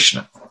life to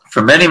Krishna.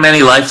 For many,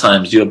 many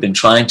lifetimes you have been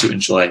trying to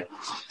enjoy,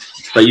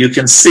 but you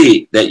can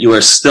see that you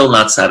are still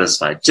not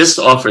satisfied. Just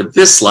offer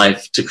this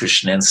life to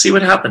Krishna and see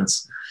what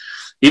happens.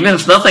 Even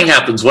if nothing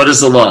happens, what is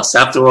the loss?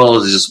 After all,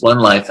 it is just one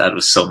life out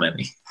of so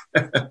many.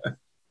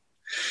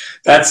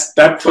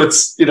 That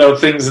puts,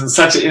 things in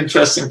such an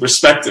interesting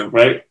perspective,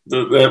 right?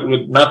 That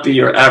would not be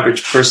your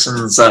average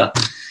person's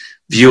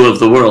view of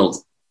the world.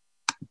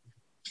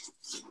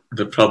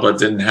 But Prabhupada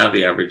didn't have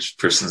the average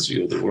person's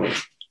view of the world.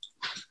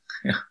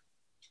 Yeah.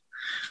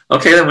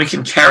 Okay, then we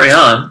can carry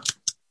on.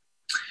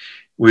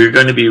 We're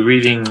going to be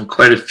reading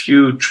quite a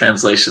few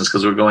translations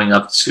because we're going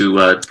up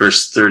to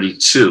verse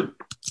 32.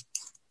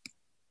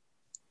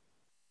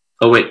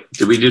 Oh, wait,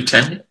 did we do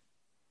 10 yet?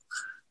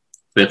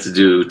 We have to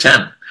do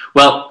 10.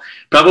 Well,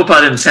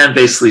 Prabhupada in 10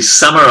 basically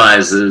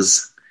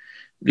summarizes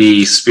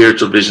the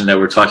spiritual vision that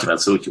we're talking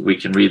about, so we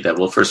can read that.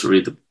 Well, first we'll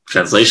read the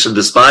translation.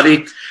 This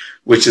body,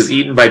 which is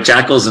eaten by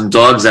jackals and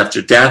dogs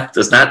after death,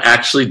 does not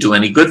actually do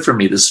any good for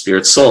me, the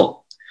spirit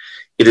soul.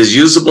 It is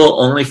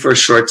usable only for a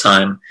short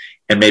time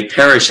and may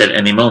perish at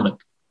any moment.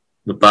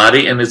 The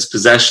body and its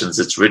possessions,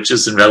 its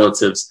riches and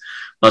relatives,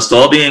 must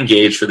all be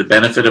engaged for the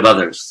benefit of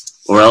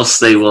others, or else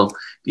they will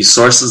be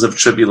sources of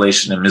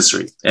tribulation and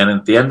misery. And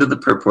at the end of the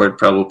purport,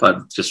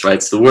 Prabhupada just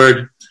writes the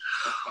word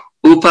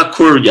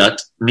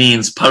upakuryat,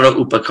 means para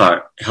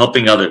upakar,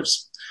 helping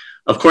others.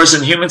 Of course,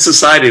 in human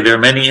society, there are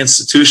many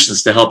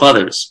institutions to help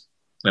others.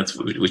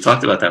 We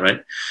talked about that,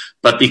 right?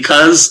 But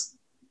because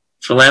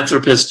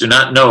philanthropists do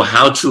not know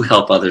how to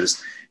help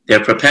others,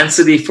 their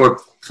propensity for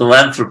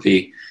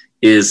philanthropy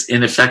is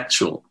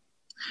ineffectual.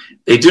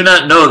 They do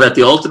not know that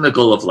the ultimate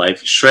goal of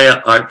life,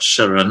 Shreya Art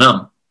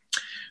Sharanam,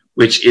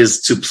 which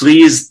is to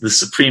please the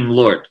Supreme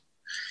Lord.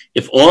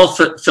 If all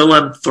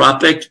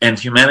philanthropic and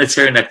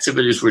humanitarian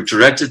activities were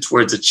directed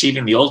towards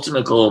achieving the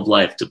ultimate goal of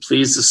life, to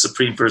please the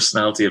Supreme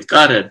Personality of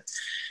Godhead,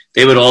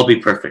 they would all be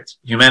perfect.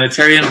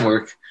 Humanitarian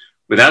work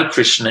without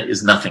Krishna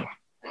is nothing.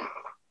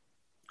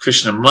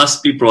 Krishna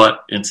must be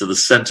brought into the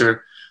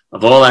center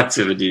of all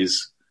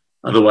activities,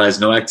 otherwise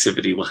no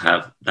activity will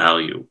have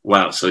value.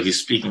 Wow, so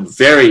he's speaking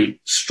very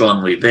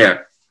strongly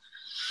there.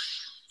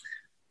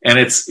 And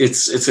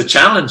it's a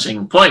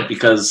challenging point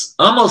because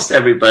almost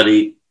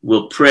everybody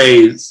will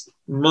praise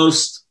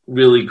most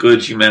really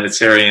good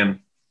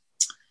humanitarian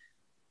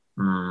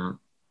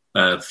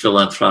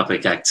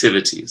philanthropic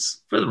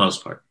activities for the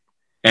most part.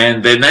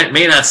 And they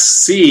may not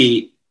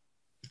see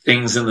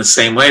things in the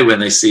same way when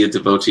they see a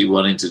devotee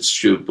wanting to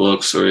distribute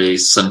books, or a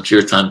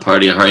Sankirtan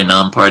party, a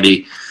Harinam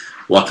party,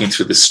 walking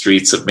through the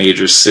streets of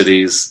major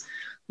cities.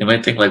 They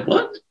might think like,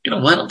 what?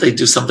 Why don't they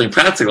do something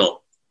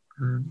practical?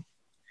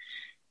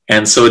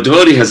 And so a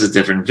devotee has a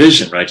different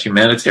vision, right?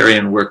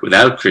 Humanitarian work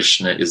without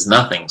Krishna is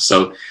nothing.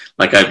 So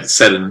like I've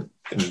said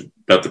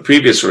about the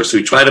previous verse,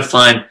 we try to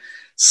find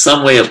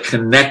some way of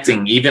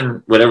connecting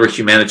even whatever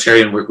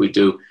humanitarian work we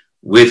do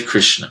with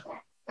Krishna.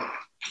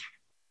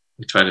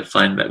 We try to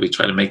find that. We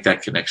try to make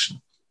that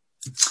connection.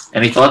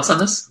 Any thoughts on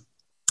this?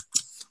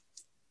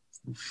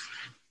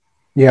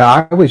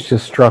 Yeah, I was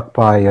just struck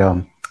by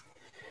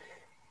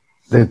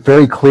the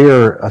very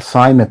clear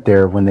assignment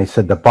there when they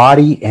said the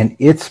body and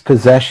its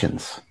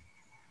possessions.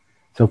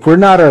 So if we're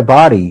not our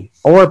body,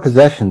 all our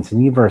possessions,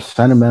 and even our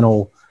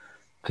sentimental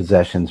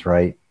possessions,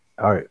 right,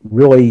 are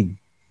really,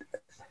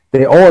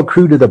 they all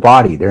accrue to the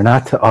body. They're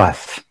not to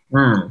us.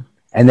 And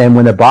then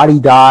when the body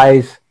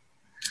dies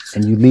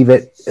and you leave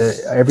it,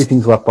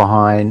 everything's left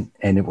behind,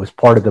 and it was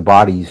part of the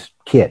body's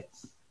kit.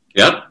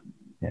 Yep.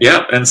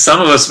 And some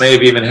of us may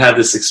have even had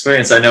this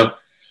experience. I know.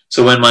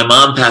 So when my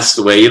mom passed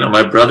away,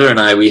 my brother and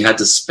I, we had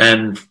to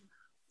spend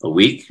a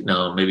week,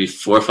 maybe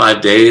 4 or 5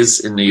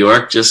 days in New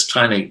York, just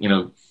trying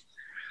to,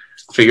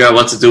 figure out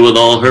what to do with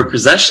all her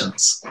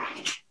possessions,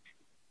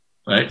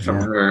 right? From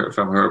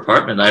her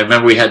apartment. I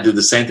remember we had to do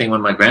the same thing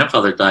when my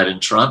grandfather died in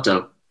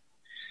Toronto.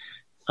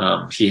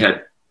 He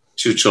had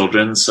 2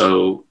 children,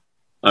 so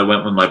I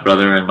went with my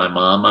brother and my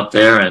mom up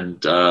there,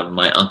 and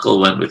my uncle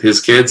went with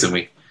his kids, and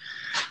we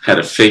had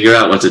to figure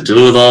out what to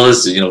do with all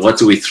this. What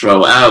do we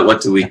throw out?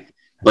 What do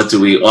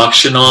we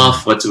auction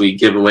off? What do we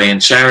give away in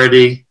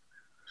charity?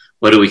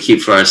 What do we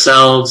keep for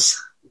ourselves?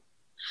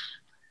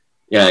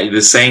 Yeah,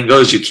 the saying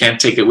goes, you can't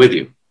take it with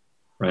you,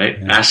 right?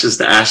 Yeah. Ashes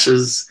to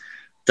ashes,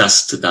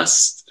 dust to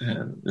dust.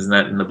 Isn't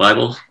that in the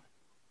Bible?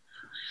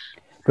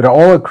 But it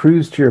all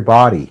accrues to your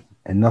body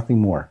and nothing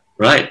more.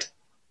 Right.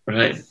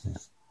 Yeah.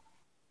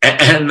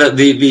 And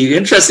the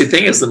interesting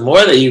thing is, the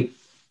more that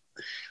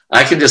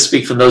I can just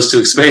speak from those 2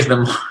 experiences,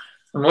 the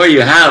more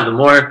you have, the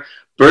more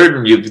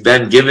burden you've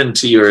then given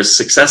to your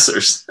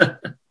successors.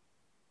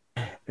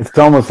 It's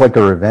almost like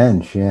a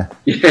revenge, yeah.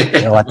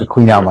 I'll have to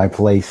clean out my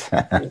place.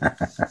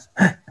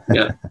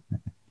 Yeah.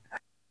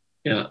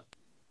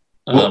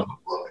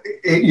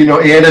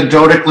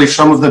 Anecdotally,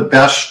 some of the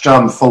best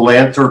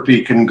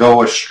philanthropy can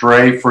go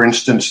astray. For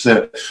instance,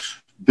 the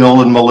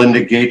Bill and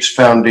Melinda Gates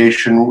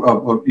Foundation,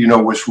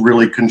 was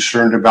really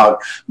concerned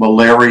about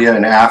malaria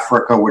in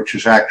Africa, which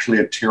is actually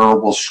a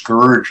terrible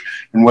scourge.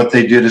 And what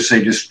they did is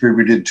they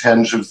distributed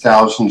tens of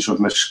thousands of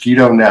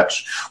mosquito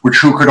nets, which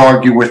who could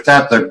argue with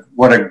that?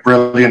 What a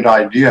brilliant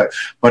idea.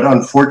 But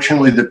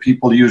unfortunately, the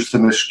people used the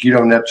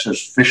mosquito nets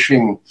as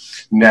fishing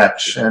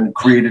nets and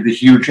created a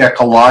huge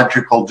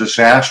ecological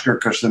disaster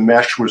because the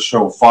mesh was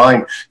so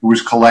fine. It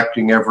was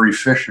collecting every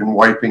fish and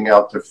wiping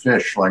out the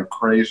fish like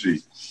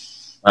crazy.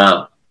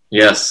 Wow.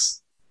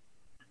 Yes.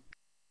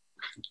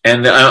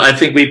 And I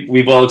think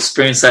we've all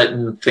experienced that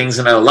in things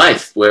in our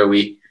life where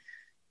we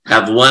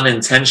have one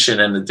intention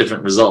and a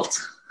different result.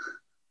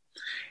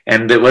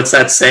 And what's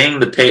that saying?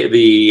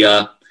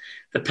 The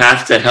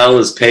path to hell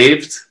is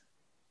paved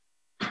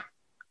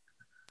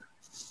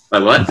by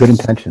what? Good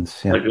intentions.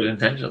 Yeah. By good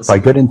intentions. By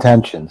good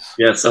intentions.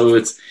 Yeah. So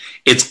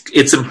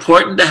it's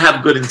important to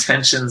have good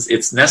intentions.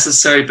 It's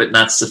necessary but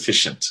not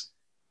sufficient.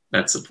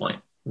 That's the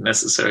point.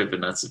 Necessary but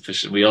not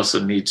sufficient. We also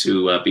need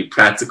to be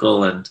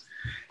practical and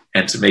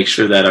to make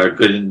sure that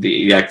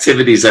the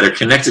activities that are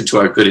connected to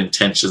our good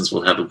intentions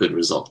will have a good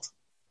result.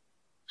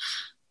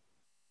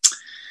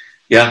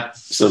 Yeah.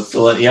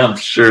 So I'm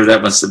sure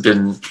that must have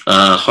been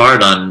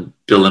hard on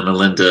Bill and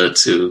Melinda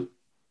to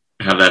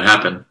have that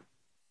happen.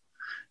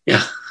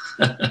 Yeah.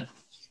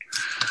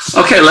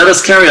 Okay, let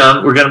us carry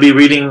on. We're going to be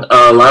reading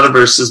a lot of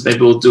verses. Maybe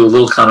we'll do a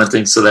little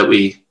commenting so that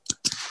we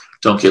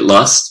don't get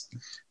lost.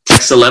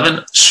 Text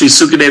 11, Sri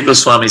Sukadeva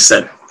Goswami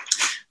said,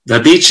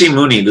 Dadichi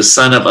Muni, the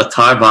son of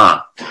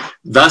Atharva,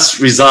 thus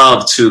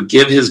resolved to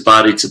give his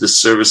body to the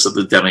service of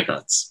the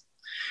demigods.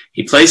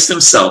 He placed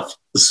himself,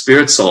 the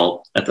spirit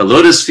soul, at the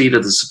lotus feet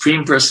of the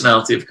Supreme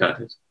Personality of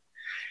Godhead,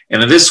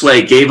 and in this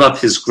way gave up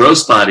his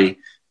gross body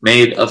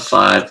made of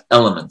 5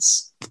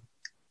 elements.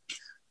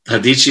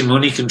 Dadichi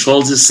Muni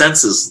controlled his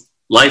senses,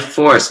 life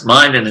force,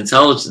 mind, and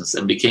intelligence,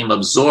 and became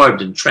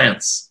absorbed in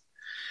trance.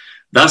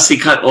 Thus he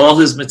cut all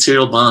his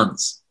material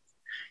bonds.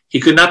 He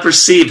could not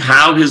perceive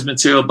how his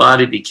material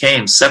body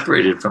became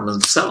separated from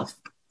himself.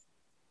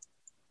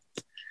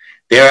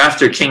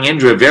 Thereafter, King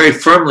Indra very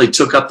firmly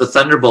took up the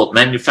thunderbolt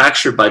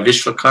manufactured by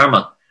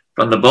Vishvakarma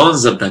from the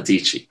bones of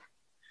Dadichi.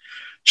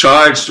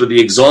 Charged with the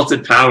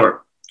exalted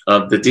power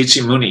of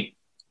Dadichi Muni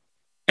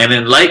and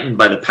enlightened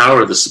by the power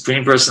of the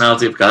Supreme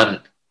Personality of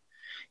Godhead,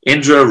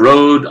 Indra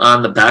rode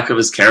on the back of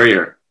his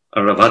carrier,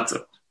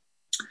 Aravata,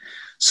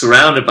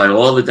 surrounded by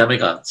all the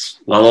demigods,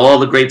 while all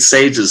the great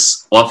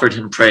sages offered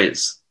him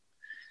praise.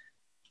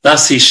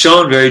 Thus he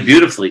shone very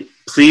beautifully,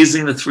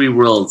 pleasing the three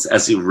worlds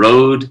as he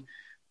rode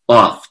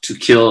off to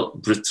kill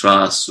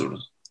Vritrasura.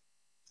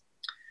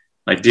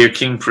 My dear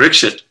King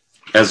Parikshit,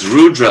 as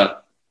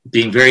Rudra,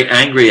 being very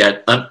angry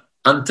at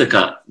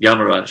Antaka,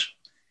 Yamaraj,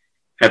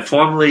 had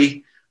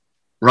formerly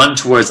run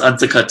towards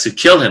Antaka to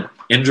kill him,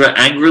 Indra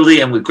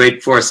angrily and with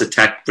great force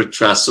attacked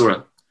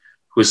Vritrasura,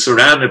 who was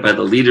surrounded by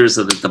the leaders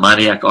of the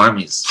demoniac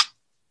armies.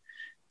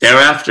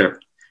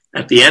 Thereafter,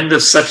 at the end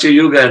of Satya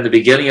Yuga and the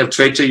beginning of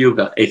Treta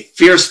Yuga, a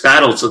fierce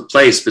battle took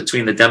place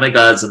between the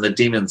demigods and the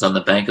demons on the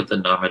bank of the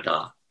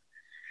Narmada.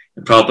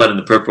 And Prabhupada in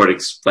the purport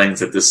explains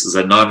that this is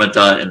a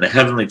Narmada in the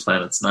heavenly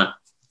planets, or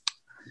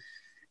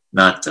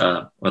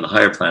the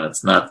higher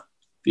planets, not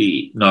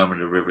the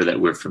Narmada River that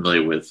we're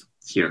familiar with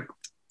here.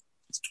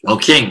 O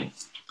King,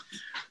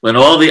 when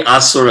all the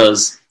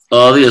Asuras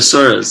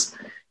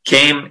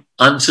came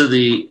unto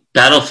the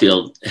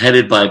battlefield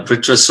headed by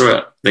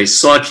Vritrasura, they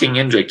saw King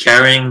Indra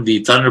carrying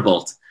the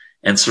thunderbolt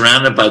and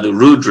surrounded by the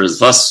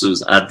Rudras,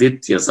 Vasus,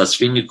 Adityas,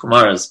 Ashwini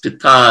Kumaras,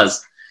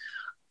 Pitas,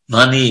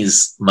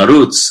 Manis,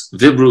 Maruts,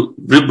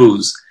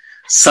 Vibhus,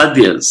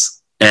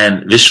 Sadyas,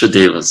 and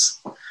Vishwadevas.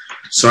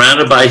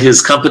 Surrounded by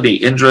his company,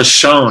 Indra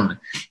shone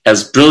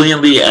as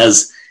brilliantly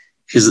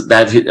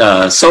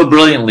so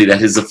brilliantly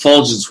that his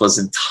effulgence was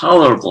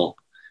intolerable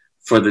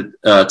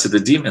to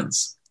the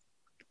demons.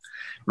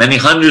 Many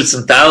hundreds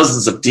and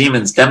thousands of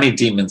demons,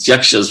 demi-demons,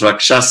 yakshas,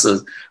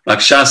 rakshasas,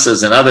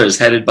 and others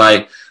headed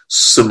by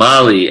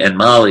Sumali and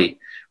Mali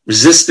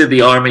resisted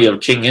the army of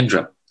King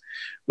Indra,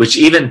 which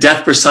even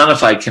death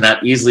personified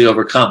cannot easily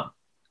overcome.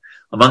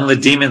 Among the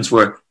demons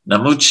were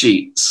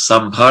Namuchi,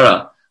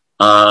 Samhara,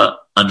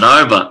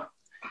 Anarva,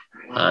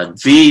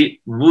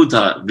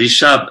 Dvimudha,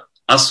 Vishab,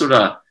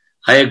 Asura,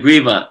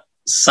 Hayagriva,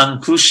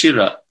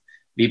 Sankushira,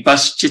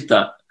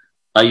 Vipaschita,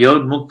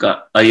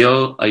 Ayomukha,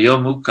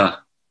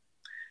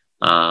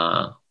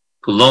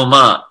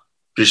 Puloma,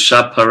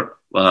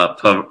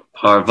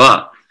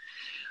 Prishaparva,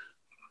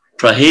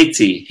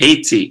 Praheti,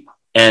 Heti,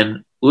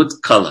 and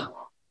Utkala.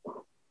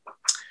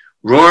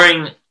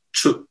 Roaring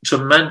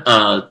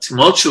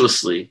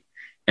tumultuously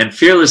and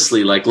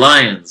fearlessly like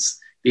lions,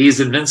 these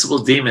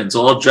invincible demons,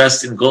 all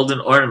dressed in golden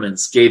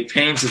ornaments, gave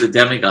pain to the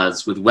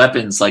demigods with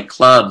weapons like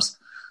clubs,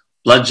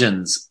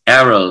 bludgeons,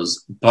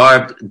 arrows,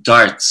 barbed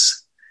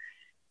darts,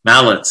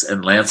 mallets,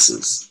 and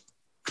lances.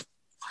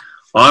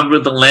 Armed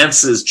with the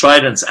lances,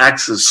 tridents,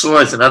 axes,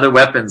 swords, and other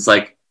weapons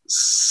like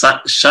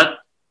Shatagnis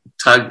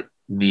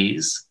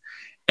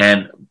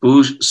and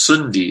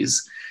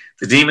Bhusundis,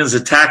 the demons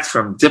attacked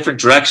from different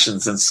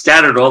directions and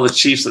scattered all the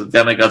chiefs of the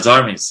demigods'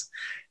 armies.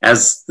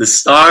 As the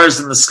stars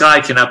in the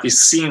sky cannot be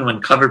seen when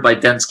covered by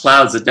dense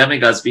clouds, the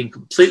demigods, being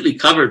completely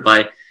covered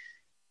by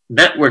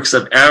networks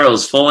of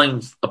arrows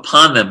falling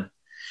upon them,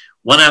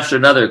 one after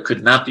another,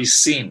 could not be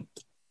seen.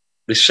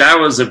 The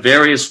showers of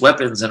various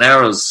weapons and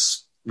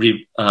arrows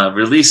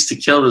released to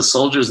kill the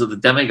soldiers of the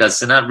demigods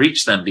did not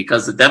reach them,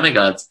 because the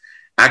demigods,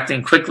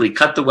 acting quickly,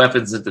 cut the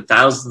weapons into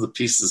thousands of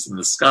pieces in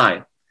the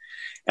sky.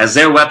 As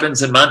their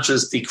weapons and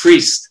mantras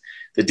decreased,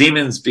 the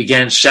demons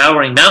began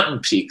showering mountain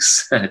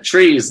peaks,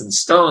 trees, and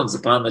stones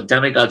upon the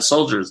demigod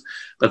soldiers.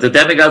 But the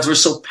demigods were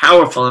so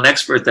powerful and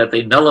expert that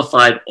they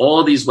nullified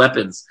all these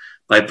weapons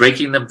by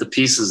breaking them to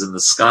pieces in the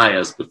sky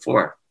as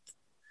before.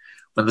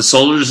 When the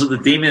soldiers of the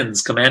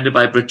demons, commanded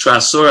by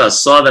Vritrasura,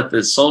 saw that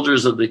the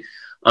soldiers of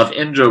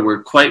Indra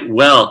were quite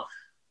well,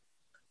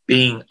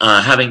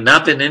 having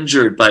not been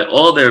injured by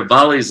all their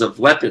volleys of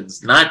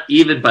weapons, not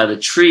even by the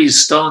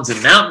trees, stones,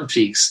 and mountain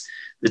peaks,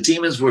 the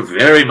demons were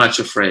very much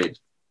afraid.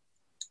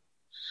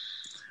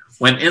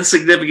 When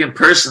insignificant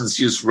persons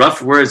use rough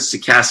words to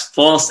cast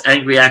false,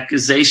 angry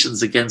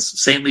accusations against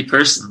saintly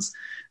persons,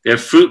 their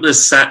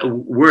fruitless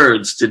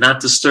words do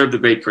not disturb the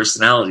great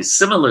personality.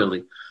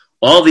 Similarly,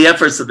 all the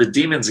efforts of the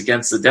demons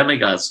against the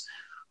demigods,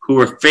 who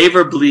were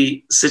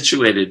favorably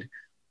situated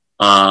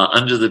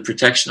under the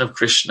protection of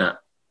Krishna,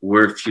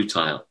 were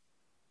futile.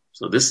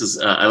 So this is,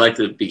 I like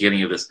the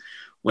beginning of this.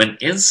 When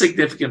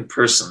insignificant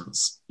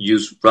persons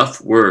use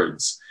rough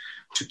words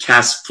to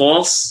cast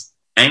false,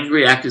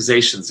 angry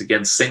accusations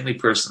against saintly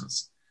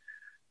persons,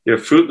 their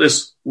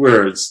fruitless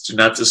words do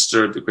not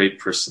disturb the great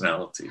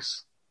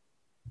personalities.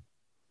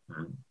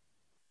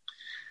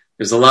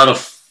 There's a lot of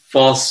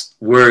false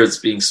words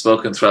being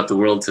spoken throughout the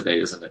world today,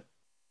 isn't it?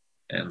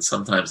 And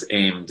sometimes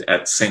aimed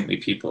at saintly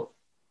people.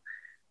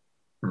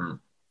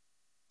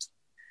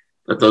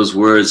 But those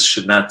words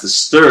should not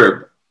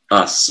disturb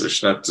us, or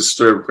should not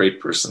disturb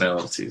great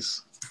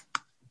personalities.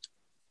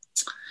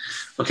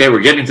 Okay,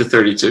 we're getting to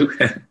 32.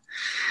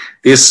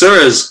 The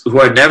Asuras, who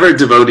are never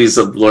devotees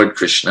of Lord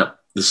Krishna,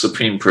 the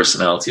Supreme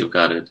Personality of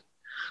Godhead,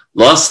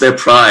 lost their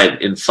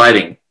pride in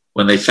fighting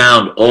when they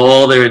found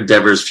all their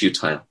endeavors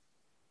futile.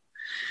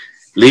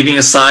 Leaving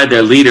aside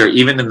their leader,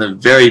 even in the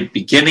very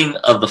beginning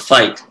of the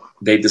fight,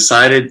 they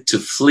decided to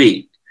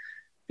flee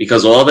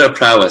because all their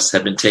prowess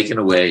had been taken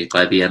away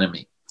by the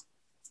enemy.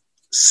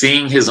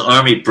 Seeing his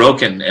army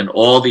broken and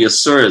all the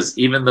Asuras,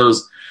 even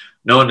those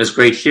known as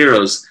great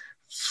heroes,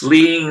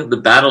 fleeing the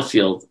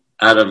battlefield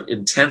out of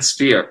intense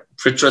fear,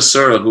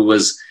 Vritrasura, who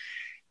was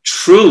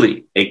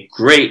truly a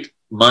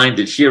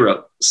great-minded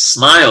hero,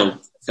 smiled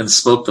and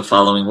spoke the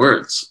following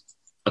words.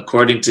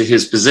 According to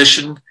his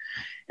position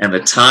and the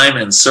time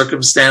and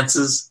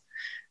circumstances,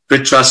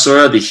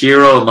 Vritrasura, the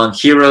hero among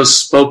heroes,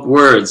 spoke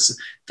words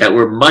that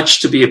were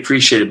much to be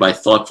appreciated by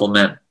thoughtful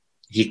men.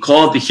 He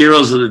called the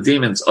heroes of the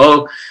demons,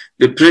 O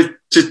Viprachiti,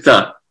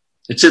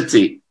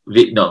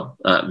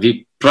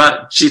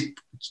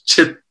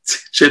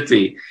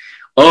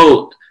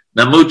 O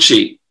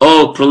Namuchi,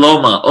 O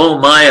Praloma, O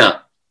Maya,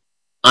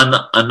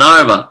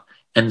 Anarva,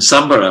 and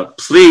Sambara,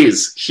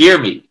 please hear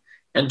me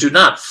and do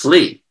not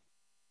flee.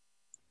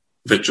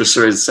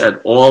 Vritrasura said,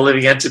 all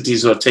living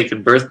entities who have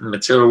taken birth in the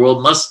material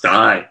world must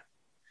die.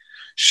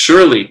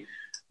 Surely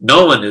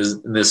no one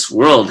in this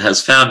world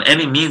has found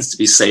any means to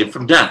be saved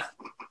from death.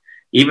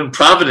 Even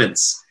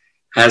Providence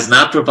has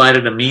not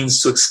provided a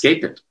means to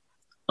escape it.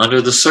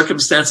 Under the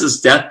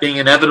circumstances, death being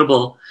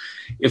inevitable,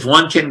 if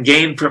one can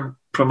gain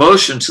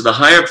promotion to the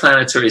higher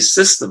planetary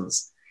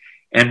systems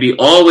and be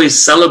always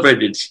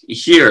celebrated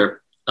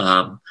here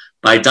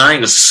by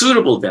dying a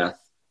suitable death,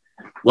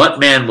 what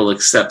man will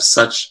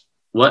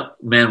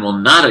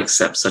not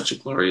accept such a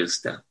glorious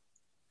death?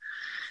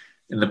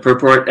 In the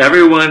purport,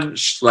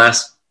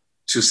 last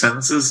two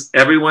sentences,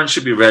 everyone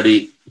should be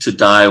ready to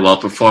die while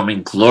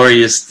performing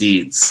glorious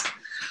deeds.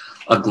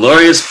 A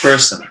glorious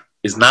person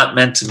is not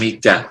meant to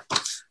meet death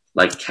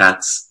like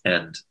cats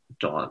and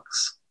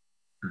dogs.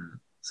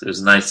 So there's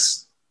a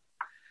nice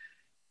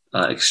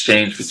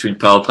exchange between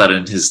Prabhupada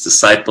and his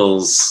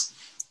disciples.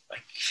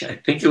 I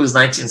think it was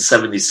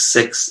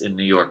 1976 in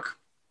New York.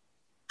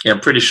 Yeah, I'm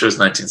pretty sure it's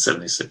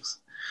 1976.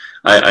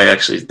 I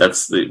actually,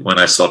 that's when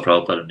I saw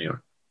Prabhupada in New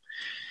York.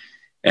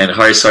 And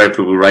Harisari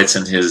Prabhu writes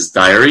in his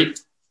diary,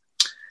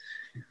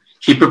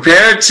 he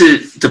prepared to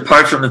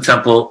depart from the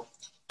temple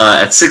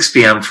at 6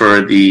 p.m.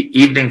 for the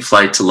evening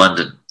flight to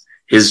London.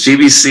 His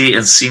GBC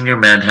and senior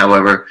men,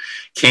 however,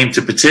 came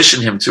to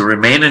petition him to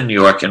remain in New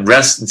York and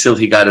rest until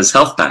he got his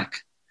health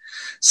back.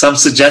 Some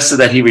suggested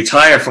that he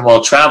retire from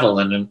all travel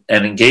and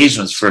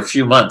engagements for a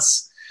few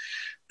months.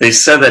 They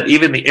said that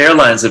even the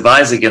airlines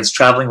advise against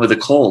traveling with a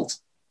cold.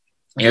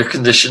 Air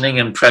conditioning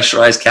and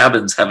pressurized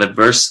cabins have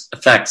adverse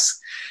effects,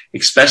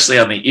 especially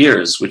on the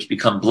ears, which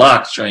become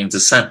blocked during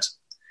descent.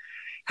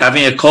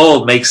 Having a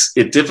cold makes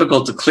it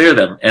difficult to clear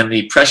them, and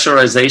the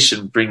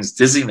pressurization brings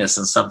dizziness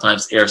and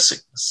sometimes air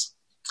sickness.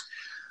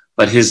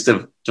 But His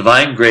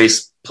Divine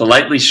Grace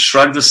politely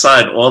shrugged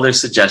aside all their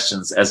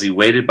suggestions as he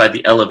waited by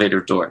the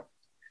elevator door.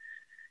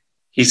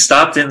 He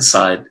stopped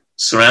inside,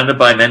 surrounded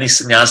by many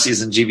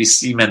sannyasis and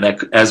GBC men,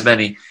 as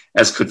many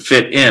as could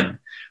fit in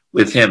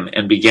with him,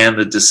 and began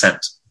the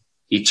descent.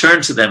 He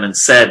turned to them and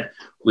said,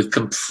 with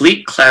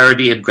complete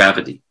clarity and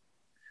gravity,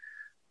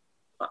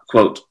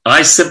 quote,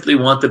 I simply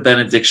want the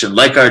benediction,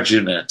 like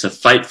Arjuna, to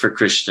fight for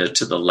Krishna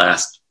to the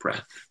last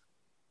breath.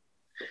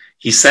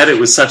 He said it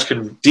with such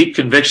deep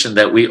conviction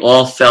that we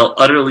all fell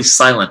utterly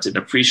silent in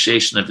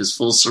appreciation of his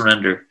full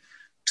surrender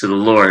to the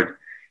Lord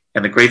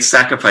and the great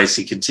sacrifice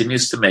he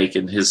continues to make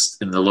in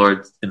the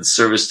Lord in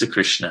service to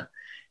Krishna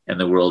and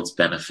the world's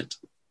benefit.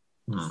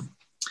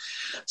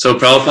 So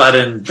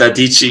Prabhupada and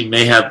Dadichi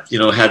may have,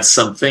 had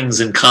some things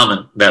in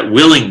common, that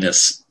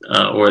willingness,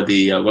 or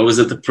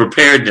the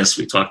preparedness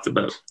we talked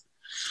about.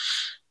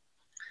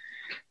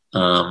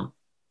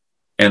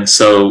 And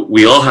so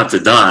we all have to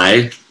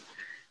die.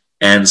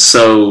 And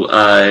so,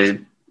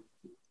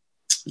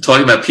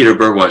 talking about Peter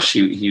Burwash,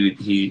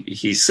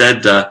 he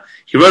said,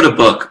 he wrote a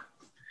book,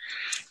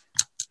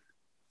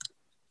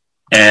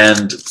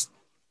 and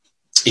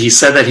he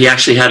said that he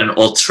actually had an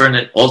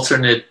alternate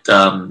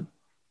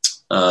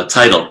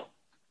title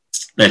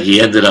that he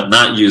ended up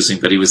not using,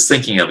 but he was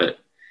thinking of it.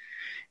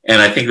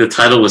 And I think the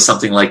title was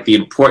something like The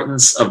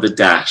Importance of the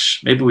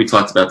Dash. Maybe we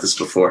talked about this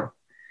before.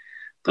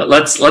 But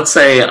let's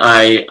say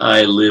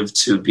I live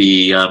to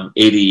be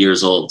 80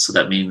 years old. So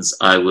that means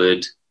I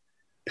would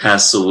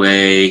pass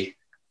away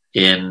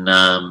in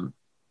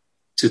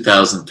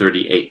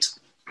 2038.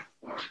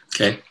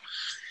 Okay.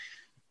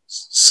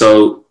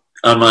 So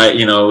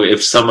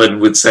if someone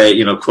would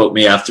say, quote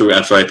me after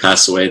I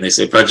pass away, and they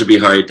say Braja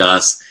Bihari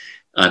Das,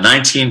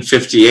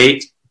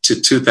 1958 to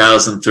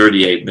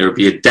 2038, there would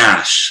be a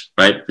dash,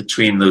 right,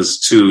 between those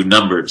two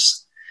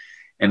numbers.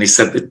 And he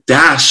said the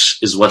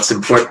dash is what's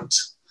important.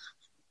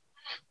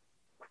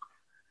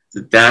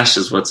 The dash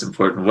is what's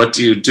important. What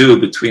do you do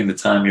between the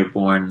time you're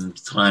born and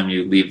the time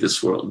you leave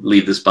this world,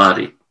 leave this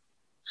body?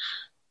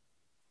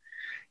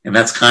 And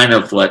that's kind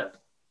of what,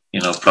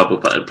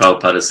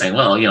 Prabhupada is saying,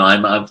 well,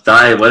 I've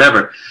died,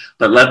 whatever,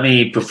 but let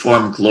me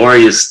perform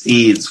glorious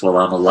deeds while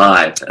I'm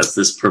alive, as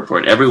this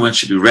purport. Everyone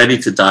should be ready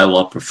to die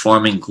while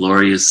performing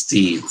glorious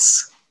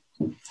deeds.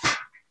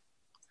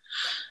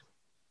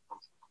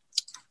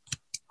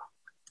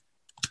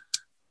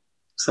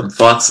 Some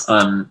thoughts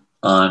on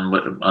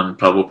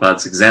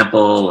Prabhupada's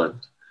example and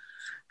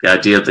the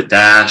idea of the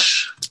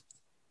dash,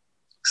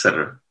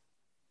 etc.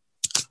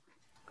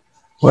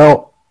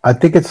 Well, I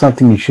think it's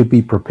something you should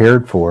be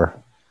prepared for.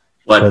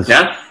 What,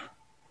 death?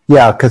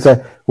 Yeah, because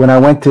when I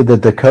went to the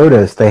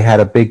Dakotas, they had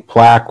a big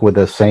plaque with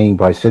a saying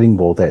by Sitting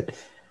Bull that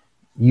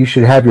you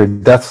should have your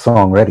death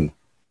song ready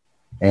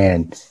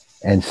and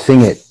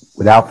sing it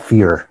without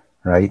fear,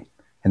 right?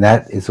 And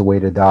that is a way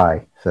to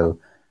die. So,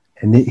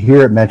 and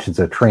here it mentions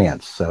a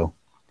trance. So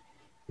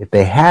if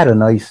they had a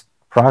nice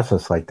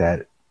process like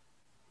that,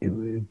 it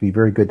would be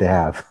very good to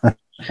have.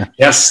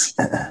 Yes.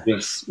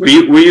 Yes. Were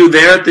you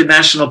there at the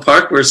national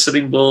park where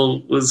Sitting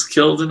Bull was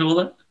killed and all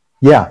that?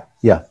 Yeah.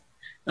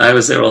 I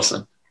was there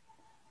also.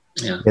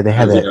 Yeah, they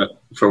had that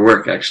for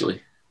work,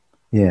 actually.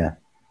 Yeah.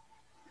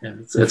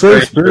 It's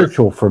very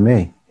spiritual for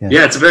me.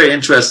 Yeah, it's a very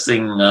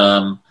interesting.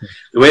 The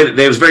way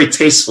it was very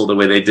tasteful the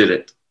way they did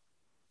it.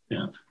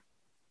 Yeah.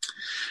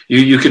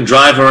 You can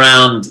drive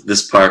around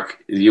this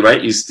park. Did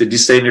you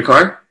stay in your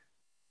car?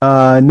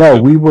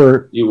 No, you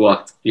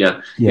walked.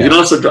 Yeah. You can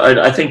also drive.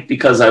 I think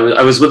because I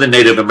was with a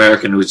Native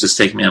American who was just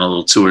taking me on a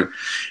little tour,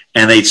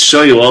 and they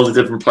show you all the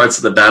different parts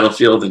of the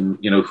battlefield and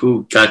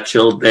who got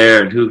killed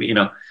there and who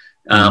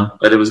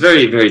but it was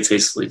very, very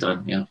tastefully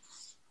done. Yeah.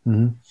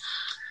 Mm-hmm.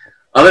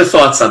 Other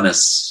thoughts on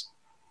this?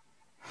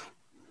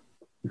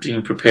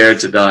 Being prepared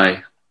to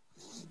die.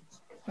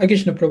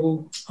 Krishna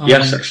Prabhu.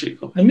 Yes, actually.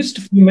 I missed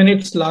a few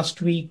minutes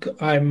last week.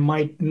 I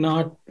might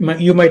not.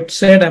 You might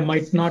said I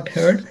might not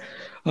heard.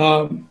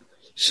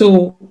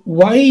 So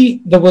why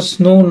there was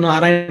no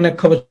Narayana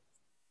Kavach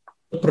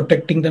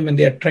protecting them when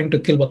they are trying to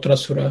kill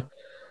Vatrasura?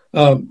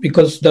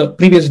 Because the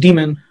previous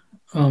demon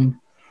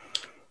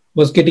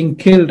was getting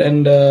killed,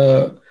 and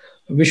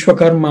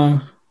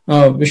Vishwarupa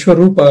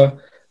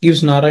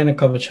gives Narayana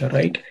Kavacha,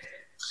 right?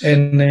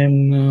 And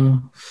then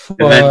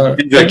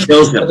Indra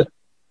kills him.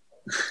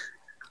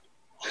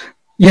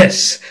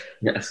 Yes.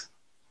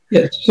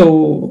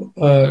 So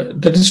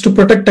that is to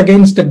protect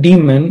against the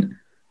demon.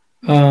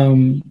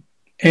 And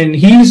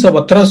he is a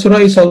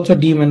Vatrasura is also a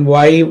demon.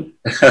 Why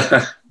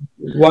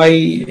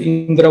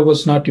Indra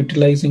was not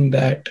utilizing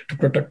that to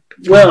protect?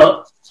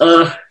 Well,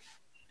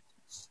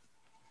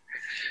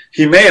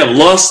 he may have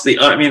lost the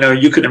arm.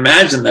 You could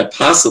imagine that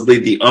possibly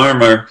the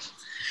armor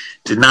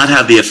did not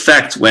have the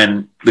effect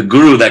when the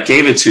guru that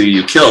gave it to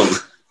you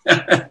killed.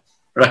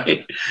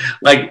 Right?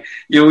 Like,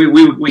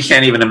 we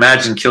can't even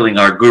imagine killing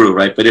our guru,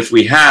 right? But if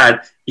we had,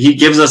 he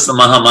gives us the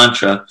Maha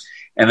Mantra,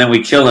 and then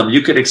we kill him,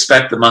 you could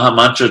expect the Maha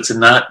Mantra to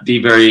not be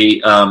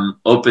very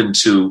open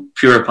to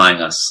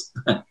purifying us.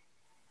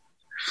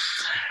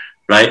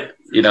 Right?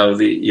 You know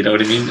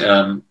what I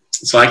mean?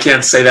 So I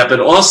can't say that. But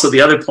also the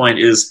other point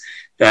is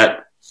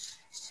that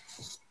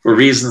for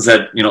reasons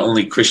that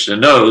only Krishna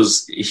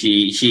knows,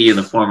 he in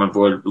the form of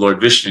Lord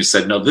Vishnu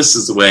said, no, this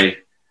is the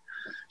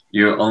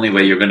only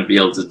way you're going to be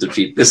able to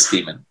defeat this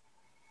demon,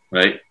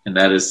 right? And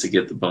that is to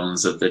get the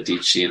bones of the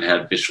Daichi and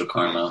have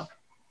Vishwakarma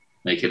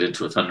make it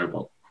into a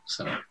thunderbolt.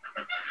 So,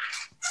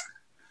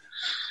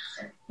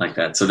 like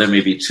that. So there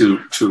may be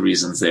two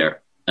reasons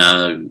there.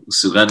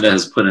 Sugandha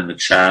has put in the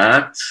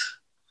chat,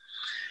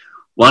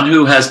 one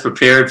who has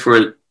prepared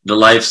for the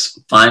life's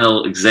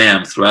final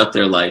exam throughout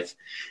their life,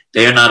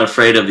 they are not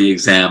afraid of the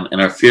exam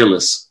and are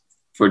fearless.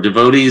 For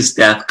devotees,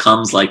 death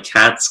comes like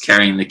cats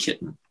carrying the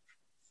kitten.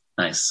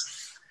 Nice.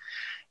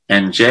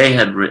 And Jay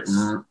had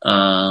written,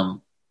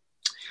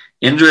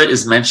 Indra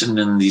is mentioned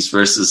in these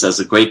verses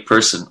as a great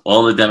person.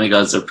 All the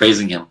demigods are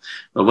praising him.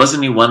 But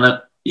wasn't he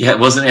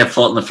at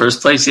fault in the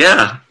first place?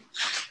 Yeah.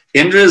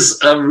 Indra's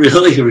a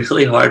really,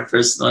 really hard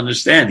person to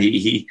understand.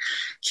 He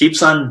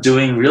keeps on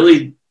doing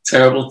really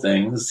terrible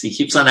things. He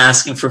keeps on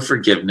asking for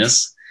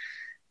forgiveness.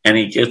 And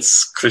he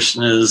gets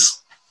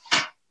Krishna's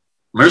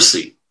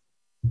mercy.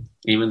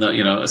 Even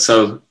though,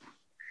 so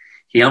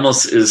he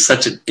almost is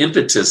such an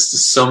impetus to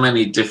so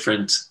many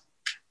different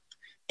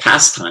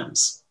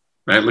pastimes,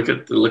 right? Look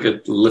at the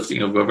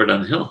lifting of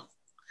Govardhan Hill.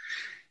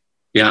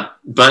 Yeah,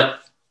 but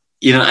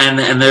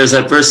and there's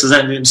that verse.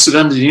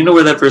 Sugandha, do you know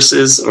where that verse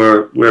is,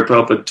 or where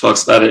Prabhupada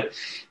talks about it?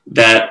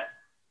 That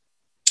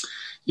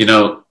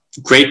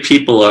great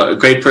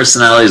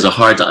personalities are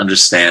hard to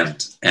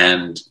understand,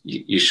 and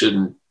you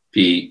shouldn't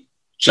be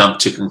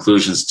jumped to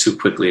conclusions too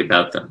quickly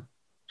about them.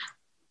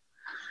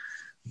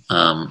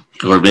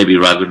 Or maybe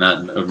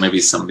Raghunath, or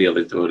maybe some of the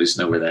other devotees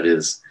know where that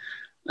is.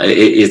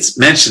 It's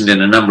mentioned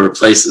in a number of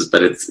places,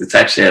 but it's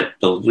actually, I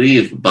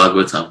believe,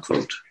 Bhagavatam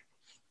quote.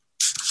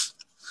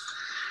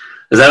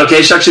 Is that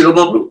okay, Shakshi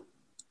Gopal?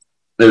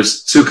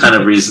 There's two kind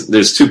of reasons.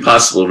 There's two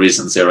possible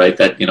reasons there, right?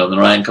 That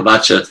Narayan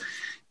Kavacha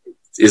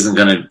isn't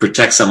going to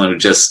protect someone who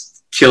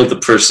just killed the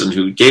person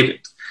who gave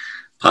it,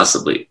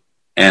 possibly,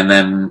 and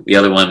then the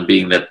other one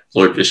being that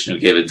Lord Vishnu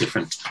gave a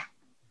different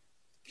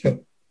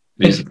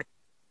reason.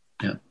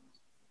 Yeah.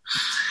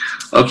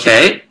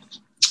 Okay.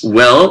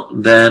 Well,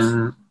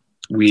 then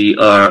we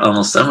are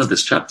almost done with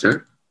this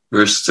chapter.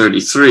 Verse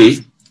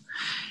 33.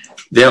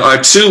 There are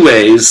two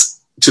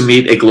ways to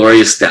meet a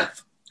glorious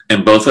death,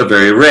 and both are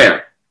very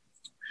rare.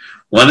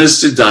 One is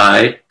to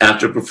die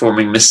after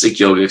performing mystic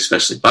yoga,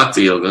 especially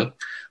bhakti yoga,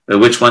 by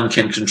which one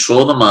can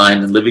control the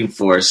mind and living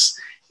force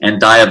and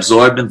die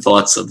absorbed in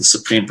thoughts of the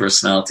Supreme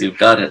Personality of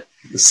Godhead.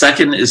 The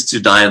second is to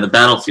die on the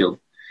battlefield,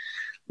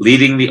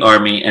 leading the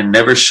army and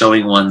never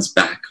showing one's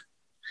back.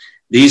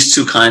 These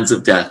two kinds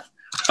of death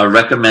are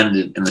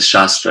recommended in the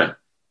Shastra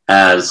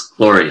as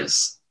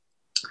glorious.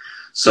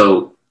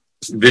 So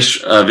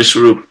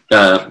Vritrasura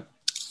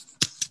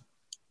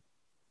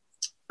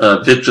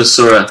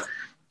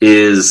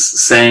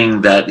is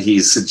saying that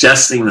he's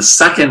suggesting the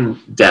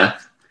second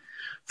death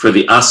for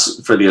the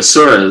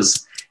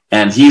asuras,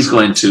 and he's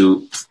going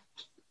to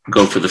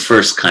go for the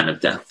first kind of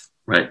death,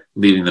 right?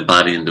 Leaving the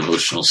body in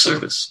devotional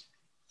service.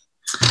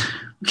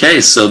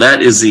 Okay, so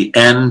that is the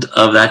end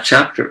of that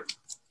chapter.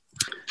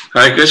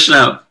 Hare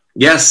Krishna.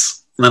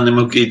 Yes,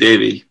 Nandamukhi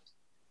Devi.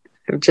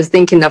 I'm just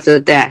thinking of the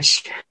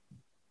dash.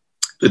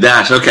 The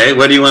dash. Okay,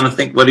 what do you want to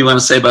think? What do you want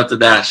to say about the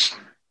dash?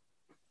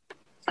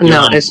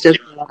 No, it's just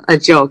a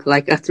joke,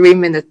 like a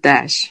 3-minute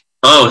dash.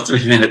 Oh, a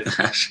 3-minute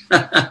dash.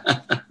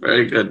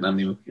 Very good,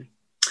 Nandamukhi.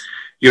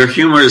 Your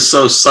humor is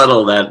so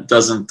subtle that it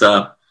doesn't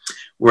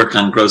work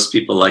on gross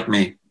people like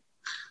me.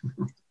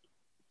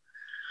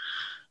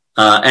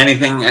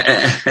 Anything,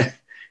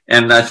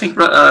 and I think,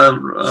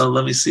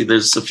 let me see,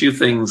 there's a few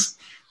things.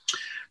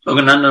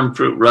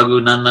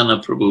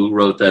 Raghunandana Prabhu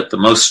wrote that the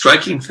most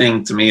striking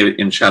thing to me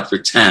in chapter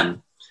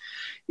 10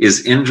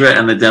 is Indra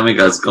and the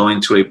demigods going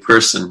to a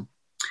person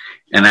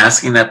and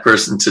asking that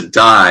person to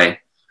die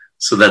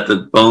so that the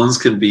bones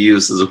can be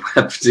used as a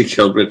weapon to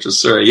kill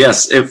Vritrasura.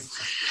 Yes,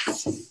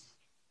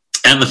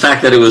 and the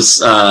fact that it was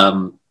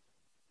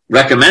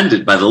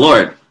recommended by the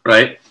Lord,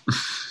 right?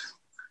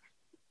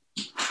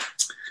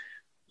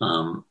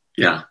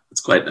 Yeah,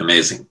 it's quite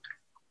amazing.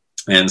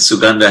 And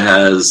Sugandha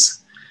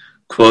has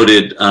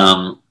quoted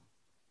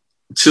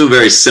two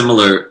very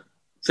similar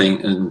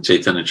things in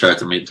Chaitanya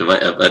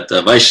Charitamrita, but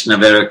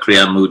Vaishnavera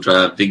Kriya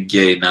Mudra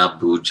Vigye Na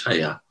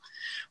Bhujaya.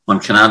 One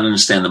cannot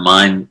understand the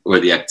mind or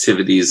the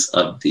activities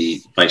of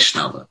the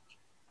Vaishnava.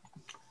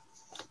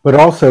 But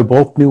also,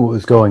 both knew what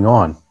was going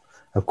on.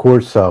 Of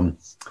course. Who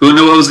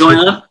knew what was going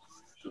on?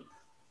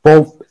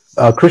 Both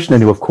Krishna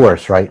knew, of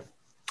course, right?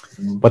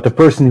 But the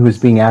person who was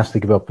being asked to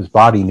give up his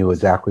body knew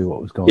exactly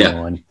what was going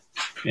on.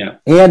 Yeah.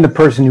 And the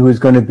person who was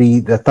going to be,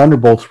 the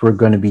thunderbolts were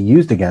going to be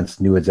used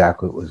against knew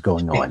exactly what was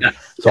going on. Yeah.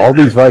 So all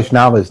these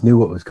Vaishnavas knew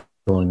what was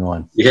going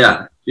on.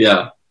 Yeah,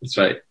 that's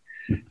right.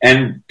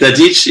 And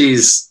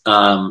Dadichi's,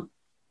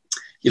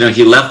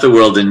 he left the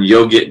world in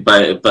yogic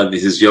by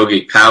his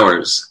yogic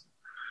powers,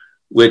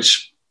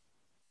 which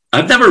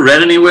I've never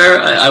read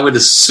anywhere. I would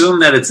assume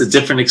that it's a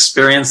different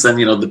experience than,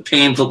 the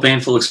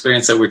painful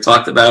experience that we're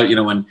talked about,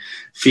 when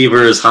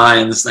fever is high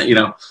and this,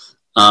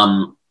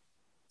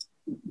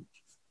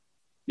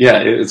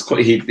 it's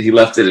quite, he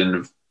left it in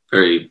a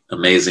very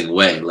amazing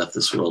way, left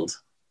this world.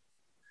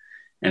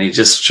 And he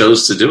just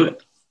chose to do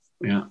it.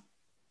 Yeah.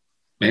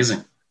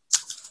 Amazing.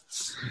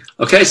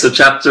 Okay, so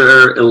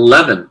chapter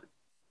 11.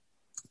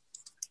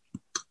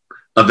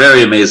 A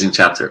very amazing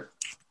chapter.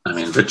 I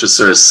mean,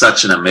 Vritrasura is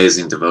such an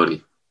amazing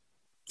devotee.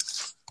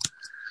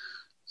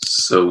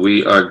 So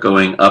we are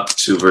going up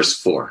to verse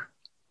 4.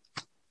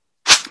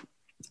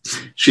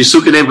 Sri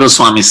Sukadeva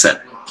Goswami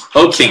said,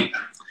 O king,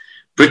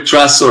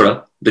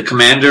 Vritrasura, the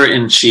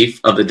commander-in-chief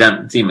of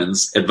the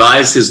demons,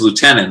 advised his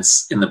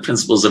lieutenants in the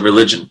principles of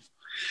religion.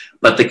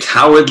 But the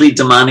cowardly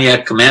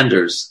demoniac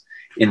commanders,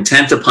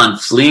 intent upon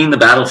fleeing the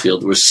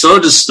battlefield, were so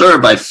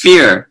disturbed by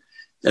fear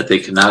that they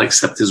could not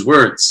accept his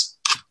words.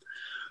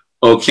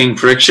 O King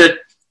Parikshit,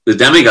 the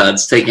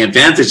demigods, taking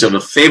advantage of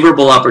a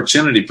favorable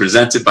opportunity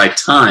presented by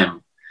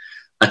time,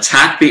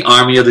 attacked the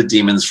army of the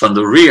demons from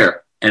the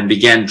rear and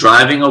began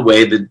driving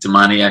away the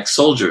demoniac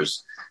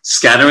soldiers,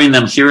 scattering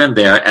them here and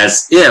there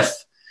as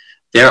if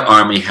their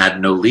army had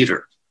no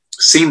leader.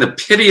 Seeing the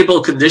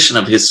pitiable condition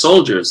of his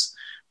soldiers,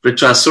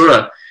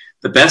 Vritrasura,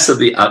 the best of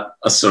the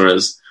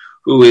asuras,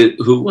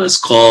 who was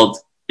called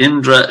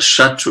Indra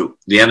Shatru,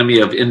 the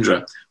enemy of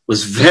Indra,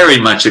 was very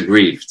much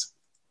aggrieved.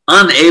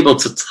 Unable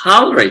to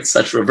tolerate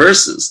such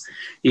reverses,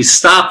 he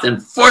stopped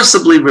and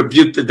forcibly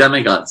rebuked the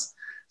demigods,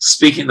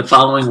 speaking the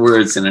following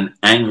words in an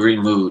angry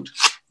mood.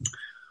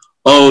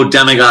 O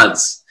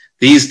demigods,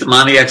 these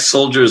demoniac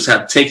soldiers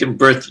have taken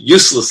birth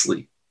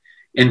uselessly.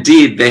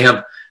 Indeed, they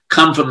have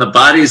come from the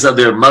bodies of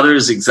their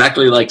mothers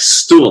exactly like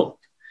stool.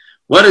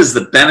 What is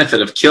the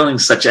benefit of killing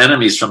such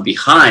enemies from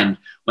behind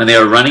when they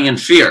are running in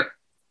fear?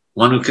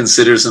 One who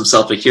considers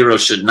himself a hero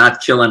should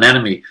not kill an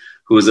enemy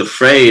who is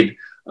afraid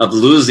of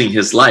losing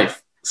his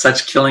life.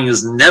 Such killing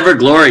is never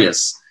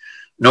glorious,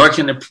 nor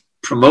can it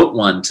promote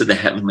one to the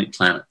heavenly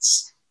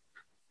planets.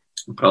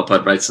 And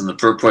Prabhupada writes in the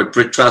purport,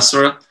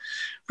 Vritrasura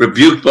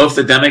rebuked both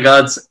the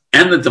demigods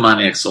and the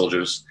demoniac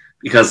soldiers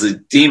because the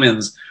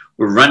demons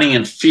were running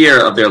in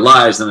fear of their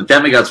lives and the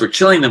demigods were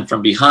killing them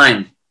from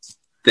behind.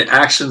 The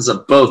actions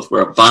of both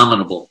were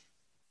abominable.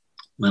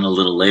 And then a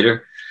little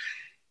later,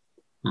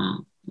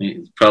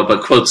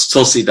 Prabhupada quotes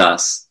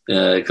Tulsidas,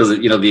 because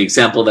the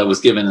example that was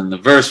given in the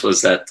verse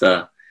was that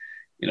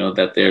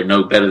that they're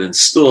no better than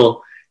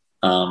stool.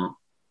 And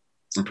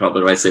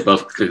Prabhupada writes they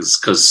both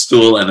because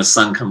stool and the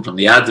sun come from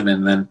the abdomen.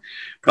 And then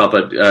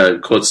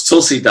Prabhupada quotes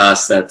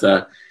Tulsidas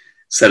that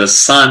said a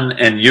sun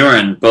and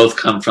urine both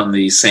come from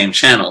the same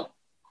channel.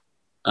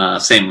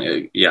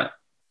 Same, yeah.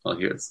 Well,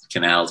 here it's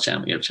canal,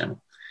 channel, you have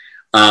channel.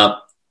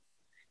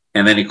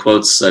 And then he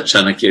quotes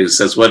Chanakya, who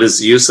says, "What is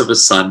the use of a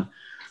son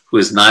who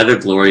is neither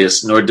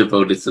glorious nor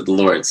devoted to the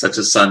Lord? Such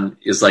a son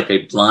is like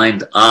a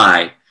blind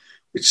eye,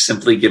 which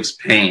simply gives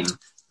pain,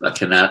 but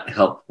cannot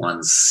help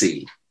one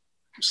see."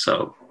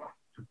 So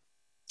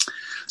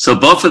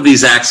both of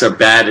these acts are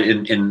bad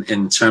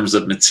in terms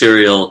of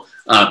material,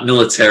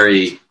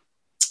 military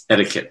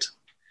etiquette.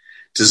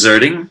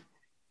 Deserting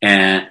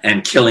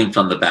and killing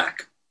from the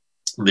back.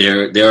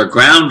 There are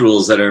ground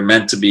rules that are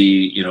meant to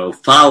be,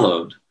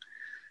 followed.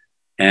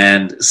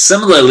 And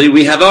similarly,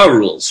 we have our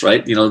rules,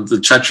 right? The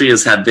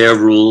Kshatriyas have their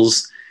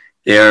rules,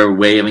 their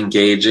way of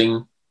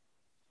engaging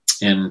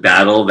in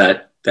battle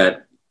that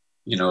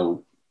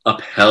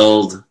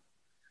upheld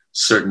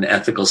certain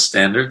ethical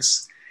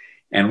standards.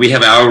 And we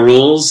have our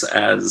rules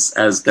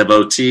as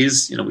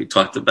devotees. We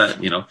talked about,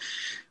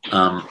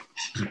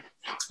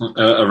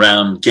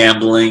 around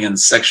gambling and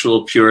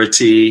sexual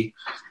purity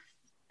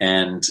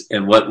and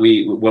what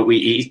we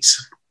eat,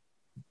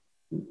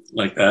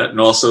 like that, and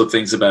also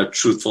things about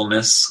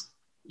truthfulness.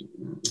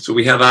 So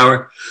we have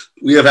our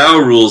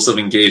rules of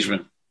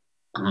engagement,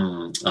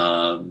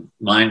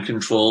 mind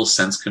control,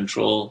 sense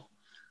control,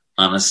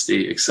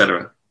 honesty,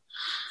 etc.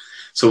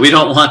 So we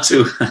don't want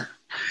to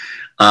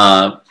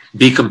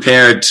be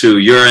compared to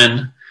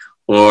urine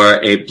or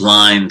a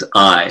blind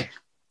eye,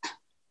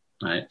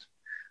 right?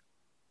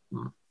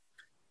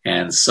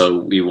 And so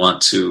we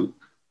want to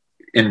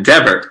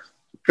endeavor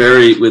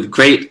with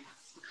great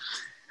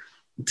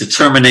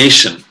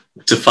determination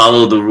to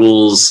follow the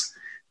rules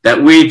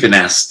that we've been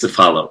asked to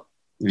follow.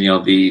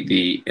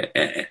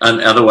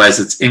 Otherwise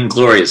it's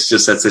inglorious.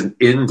 Just as it's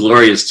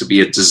inglorious to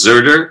be a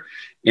deserter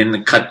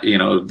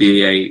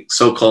be a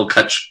so-called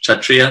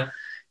Kshatriya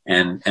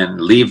and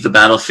leave the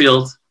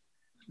battlefield.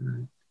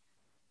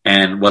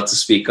 And what to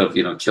speak of,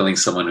 killing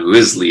someone who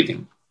is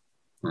leaving.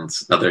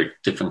 It's another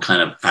different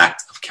kind of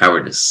act of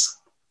cowardice.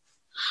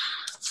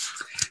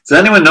 Does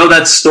anyone know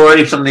that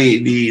story from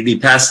the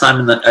past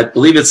time? I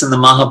believe it's in the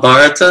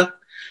Mahabharata,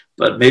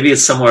 but maybe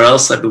it's somewhere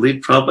else. I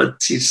believe Prabhupada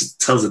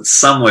tells it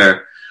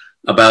somewhere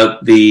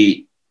about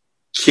the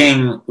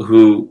king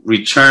who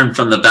returned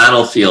from the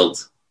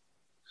battlefield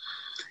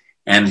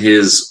and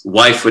his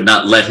wife would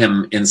not let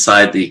him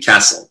inside the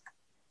castle.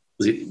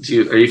 Are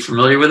you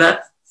familiar with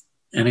that?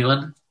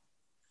 Anyone?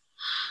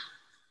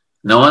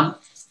 No one?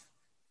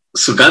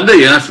 Sugandha,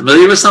 you're not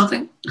familiar with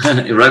something?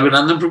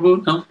 Raghunandan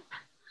Prabhu? No?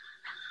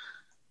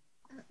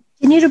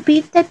 Can you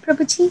repeat that,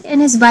 Prabhuji?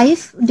 And his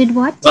wife did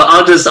what? Well,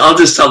 I'll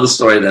just tell the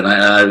story then.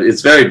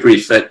 It's very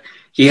brief. That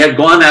he had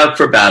gone out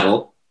for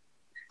battle,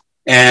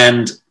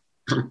 and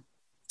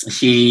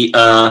he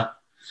left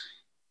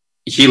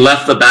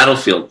the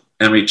battlefield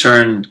and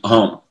returned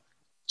home.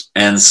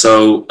 And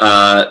so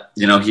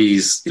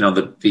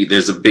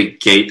there's a big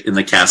gate in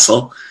the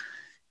castle,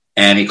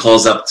 and he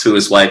calls up to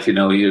his wife,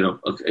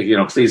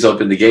 please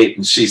open the gate.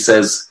 And she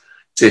says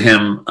to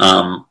him,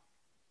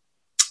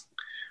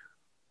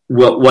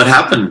 what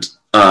happened?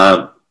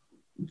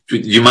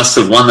 You must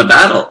have won the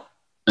battle.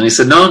 And he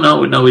said, no,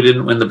 we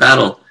didn't win the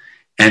battle.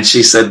 And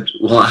she said,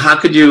 well, how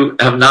could you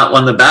have not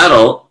won the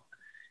battle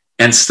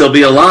and still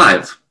be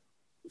alive?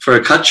 For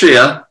a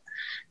Kshatriya,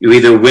 you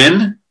either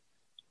win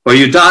or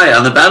you die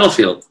on the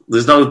battlefield.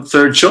 There's no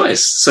third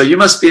choice. So you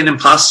must be an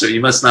imposter.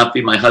 You must not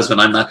be my husband.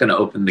 I'm not going to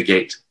open the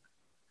gate.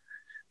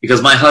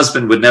 Because my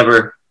husband would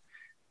never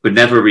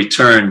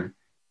return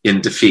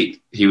in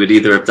defeat. He would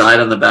either have died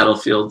on the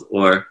battlefield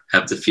or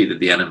have defeated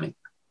the enemy.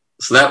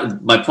 So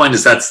my point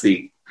is that's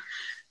the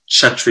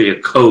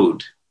Kshatriya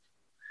code.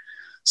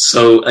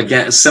 So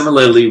again,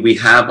 similarly, we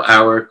have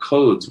our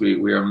codes.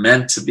 We are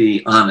meant to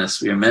be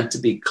honest. We are meant to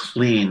be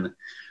clean,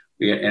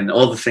 and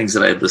all the things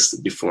that I had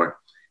listed before.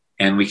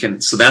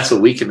 And so that's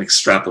what we can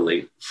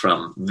extrapolate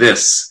from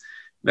this,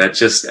 that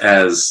just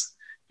as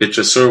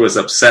Vitrasura was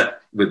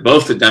upset with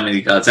both the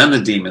demigods and the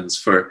demons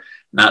for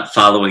not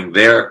following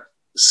their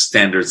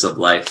standards of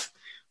life,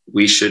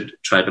 we should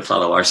try to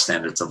follow our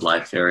standards of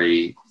life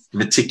very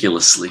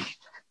meticulously.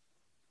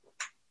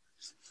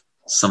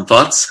 Some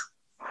thoughts?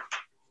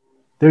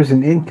 There's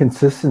an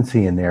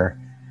inconsistency in there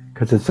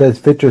because it says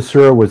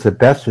Vitrasura was the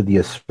best of the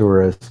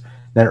Asuras.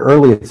 Then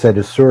earlier it said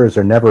Asuras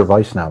are never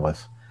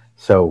Vaishnavas.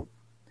 So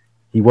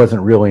he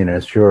wasn't really an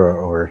Asura,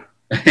 or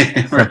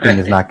something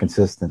is not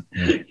consistent.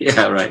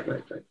 Yeah, right.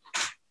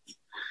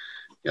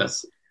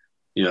 Yes.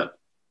 Yeah.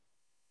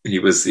 He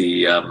was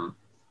the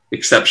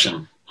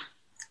exception.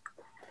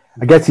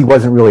 I guess he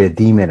wasn't really a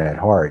demon at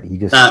heart. He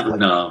just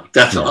no,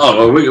 definitely. Yeah.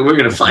 Oh, well, we're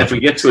gonna find if we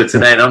get to it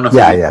today. I don't know if we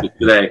get to it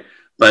today,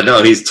 but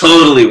no, he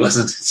totally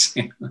wasn't.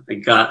 Oh my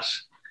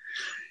gosh,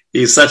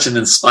 he's such an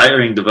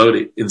inspiring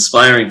devotee,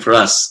 inspiring for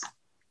us.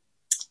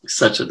 He's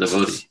such a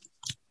devotee.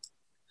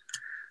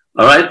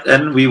 All right,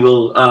 and we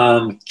will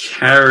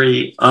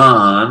carry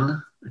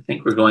on. I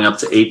think we're going up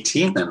to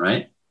 18 then,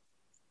 right?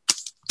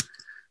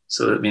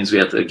 So that means we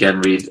have to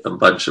again read a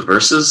bunch of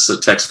verses. So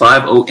text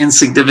 5, O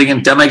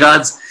insignificant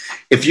demigods,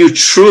 if you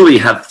truly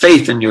have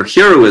faith in your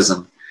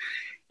heroism,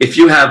 if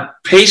you have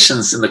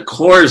patience in the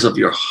cores of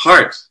your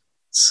hearts,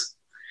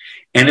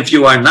 and if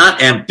you are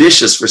not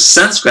ambitious for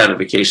sense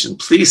gratification,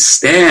 please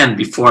stand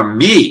before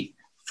me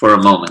for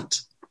a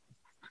moment.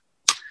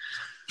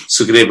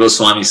 Sukadeva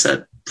Goswami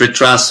said,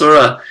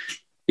 Vritrasura,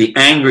 the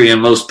angry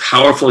and most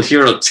powerful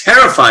hero,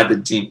 terrified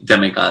the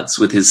demigods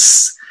with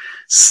his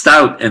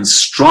stout and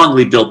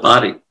strongly built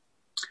body.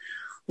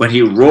 When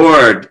he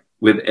roared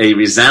with a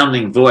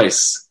resounding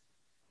voice,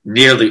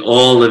 nearly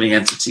all living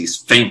entities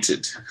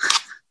fainted.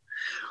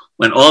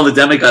 When all the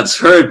demigods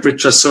heard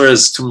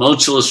Vritrasura's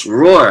tumultuous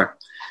roar,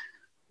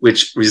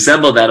 which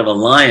resembled that of a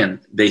lion,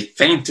 they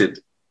fainted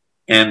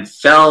and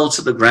fell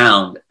to the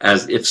ground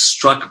as if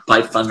struck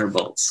by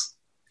thunderbolts.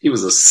 He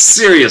was a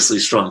seriously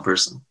strong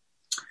person.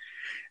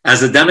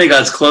 As the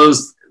demigods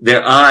closed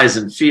their eyes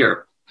in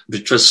fear,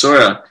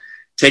 Vritrasura,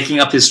 taking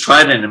up his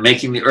trident and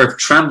making the earth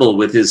tremble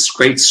with his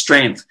great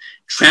strength,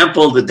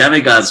 trampled the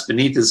demigods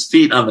beneath his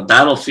feet on the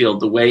battlefield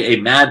the way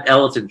a mad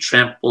elephant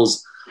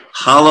tramples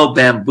hollow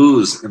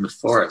bamboos in the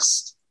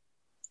forest.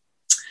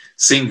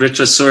 Seeing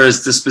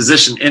Vritrasura's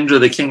disposition, Indra,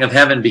 the king of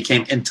heaven,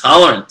 became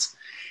intolerant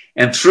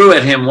and threw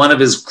at him one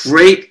of his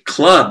great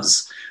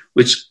clubs,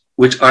 which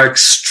are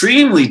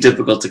extremely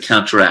difficult to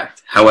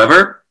counteract.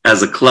 However,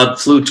 as the club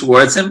flew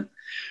towards him,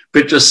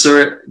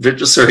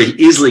 Vritrasura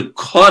easily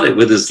caught it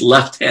with his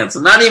left hand.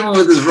 So not even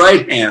with his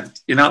right hand,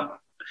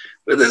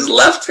 with his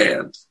left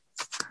hand.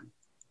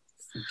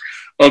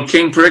 O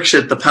King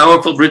Parikshit, the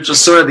powerful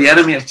Vritrasura, the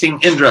enemy of King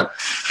Indra,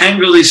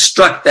 angrily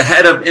struck the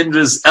head of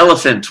Indra's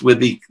elephant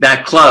with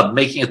that club,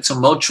 making a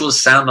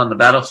tumultuous sound on the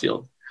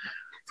battlefield.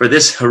 For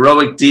this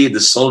heroic deed, the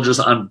soldiers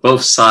on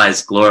both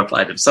sides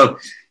glorified him. So,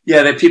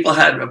 yeah, the people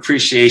had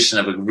appreciation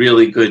of a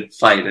really good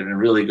fight and a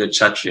really good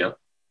Kshatriya.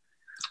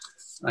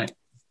 Right.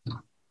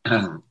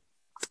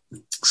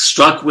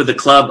 Struck with the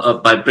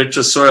club by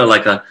Vritrasura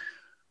like a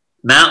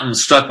mountain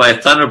struck by a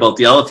thunderbolt,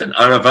 the elephant,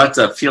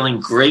 Aravata, feeling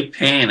great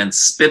pain and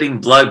spitting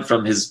blood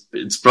from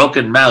its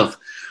broken mouth,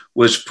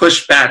 was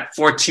pushed back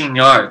 14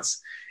 yards.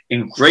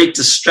 In great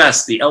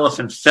distress, the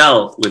elephant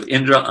fell with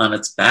Indra on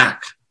its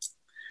back.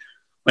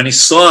 When he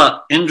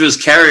saw Indra's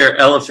carrier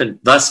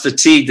elephant thus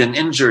fatigued and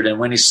injured, and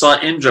when he saw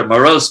Indra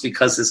morose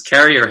because his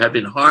carrier had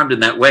been harmed in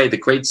that way, the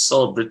great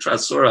soul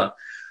Vritrasura,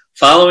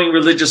 following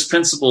religious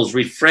principles,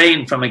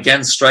 refrained from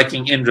again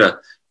striking Indra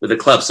with a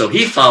club. So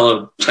he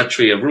followed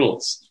Kshatriya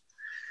rules.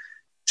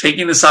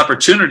 Taking this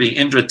opportunity,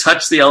 Indra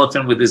touched the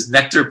elephant with his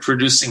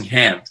nectar-producing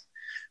hand,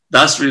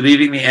 thus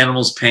relieving the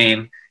animal's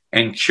pain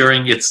and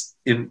curing its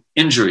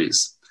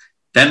injuries.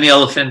 Then the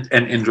elephant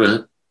and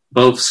Indra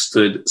both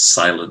stood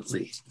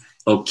silently.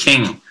 O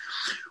king,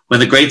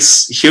 when the great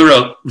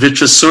hero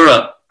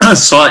Vritrasura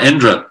saw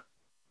Indra,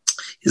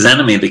 his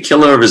enemy, the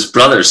killer of his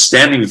brother,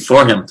 standing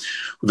before him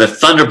with a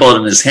thunderbolt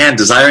in his hand,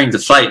 desiring to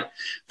fight,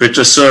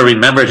 Vritrasura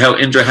remembered how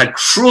Indra had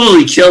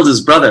cruelly killed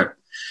his brother.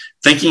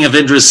 Thinking of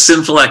Indra's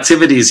sinful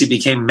activities, he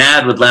became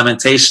mad with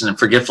lamentation and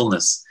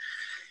forgetfulness.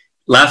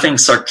 Laughing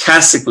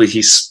sarcastically,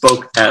 he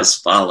spoke as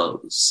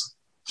follows.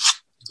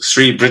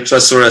 Sri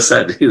Vritrasura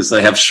said,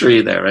 I have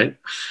Sri there, right?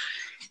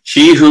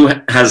 He who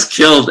has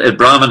killed a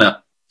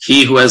Brahmana,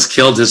 he who has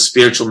killed his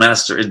spiritual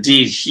master,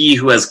 indeed, he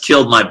who has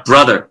killed my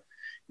brother,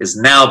 is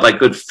now by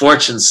good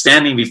fortune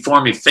standing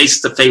before me face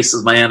to face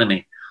as my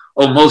enemy.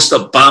 O most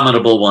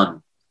abominable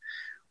one,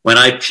 when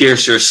I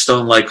pierce your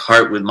stone-like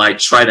heart with my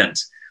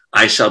trident,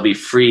 I shall be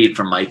freed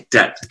from my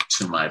debt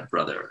to my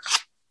brother.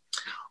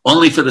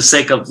 Only for the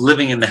sake of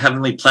living in the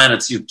heavenly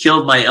planets, you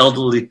killed my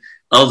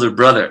elder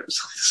brothers.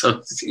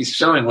 So he's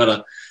showing what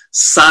a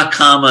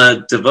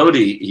Sakama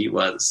devotee he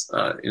was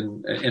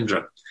in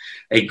Indra.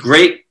 A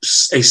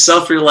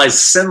self-realized,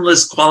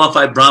 sinless,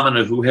 qualified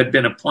Brahmana who had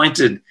been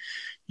appointed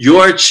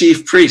your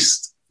chief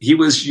priest. He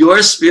was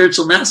your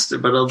spiritual master,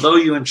 but although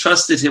you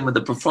entrusted him with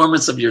the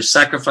performance of your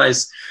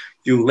sacrifice,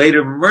 you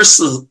later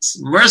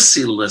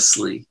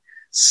mercilessly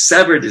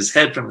severed his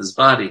head from his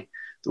body,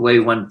 the way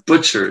one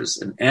butchers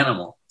an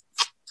animal.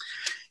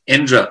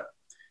 Indra,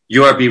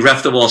 you are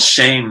bereft of all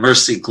shame,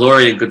 mercy,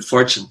 glory, and good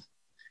fortune.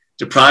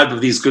 Deprived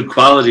of these good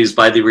qualities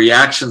by the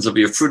reactions of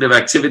your fruitive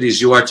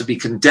activities, you are to be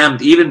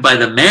condemned even by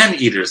the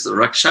man-eaters, the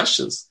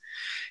Rakshasas.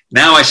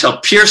 Now I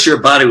shall pierce your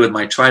body with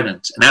my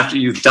trident, and after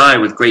you die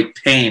with great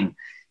pain,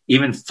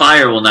 even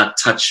fire will not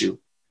touch you.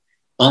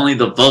 Only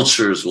the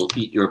vultures will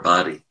eat your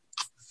body.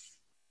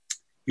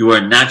 You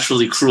are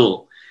naturally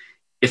cruel.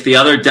 If the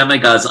other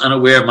demigods,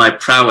 unaware of my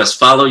prowess,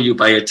 follow you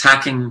by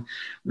attacking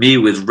me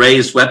with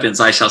raised weapons,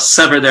 I shall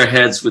sever their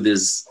heads with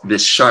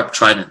this sharp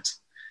trident.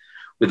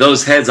 With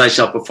those heads I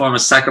shall perform a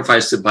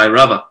sacrifice to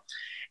Bhairava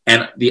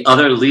and the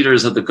other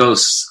leaders of the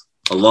ghosts,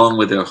 along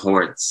with their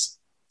hordes.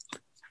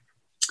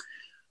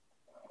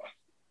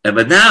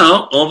 But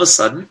now, all of a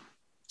sudden,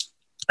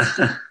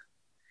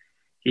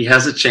 he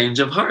has a change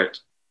of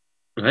heart,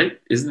 right?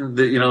 Isn't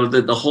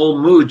the whole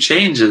mood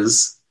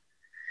changes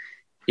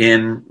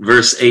in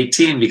verse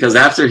 18, because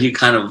after he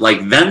kind of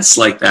like vents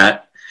like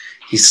that,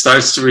 he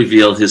starts to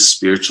reveal his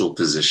spiritual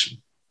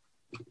position.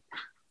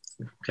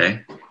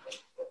 Okay?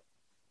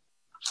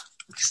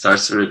 He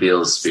starts to reveal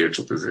his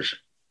spiritual position.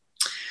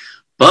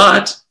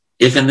 But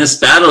if in this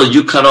battle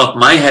you cut off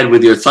my head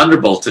with your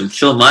thunderbolt and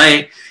kill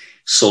my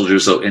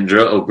soldiers, O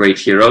Indra, O great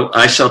hero,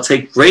 I shall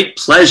take great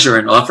pleasure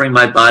in offering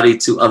my body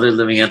to other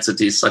living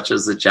entities such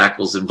as the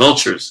jackals and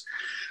vultures.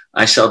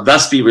 I shall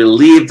thus be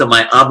relieved of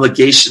my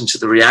obligation to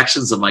the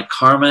reactions of my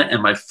karma,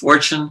 and my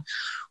fortune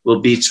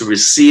will be to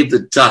receive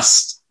the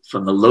dust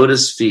from the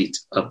lotus feet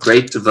of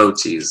great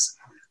devotees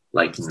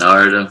like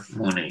Narada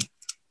Muni.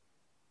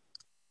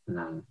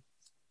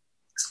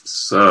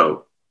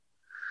 So,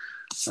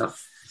 a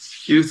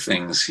few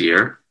things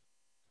here.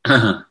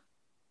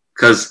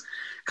 Because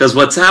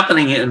what's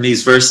happening in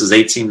these verses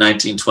 18,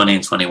 19, 20,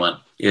 and 21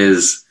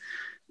 is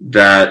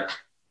that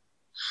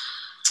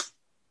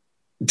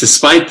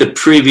despite the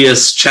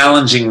previous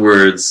challenging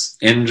words,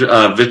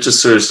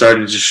 Vritrasura is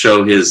starting to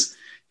show his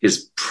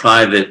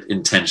private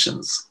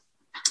intentions.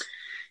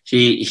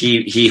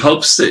 He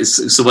hopes to,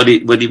 so what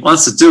he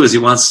wants to do is he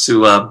wants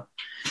to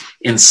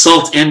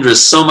insult Indra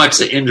so much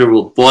that Indra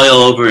will boil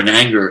over in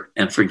anger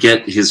and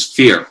forget his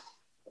fear.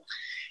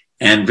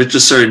 And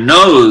Vritrasura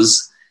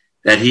knows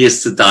that he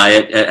is to die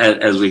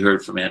as we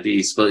heard from Andy,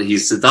 he's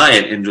to die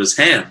at Indra's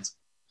hand.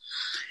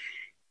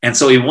 And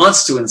so he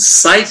wants to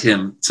incite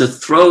him to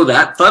throw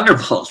that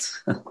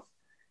thunderbolt.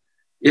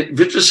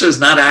 Vritrasura is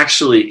not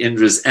actually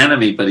Indra's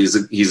enemy, but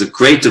he's a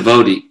great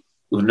devotee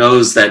who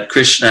knows that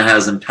Krishna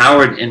has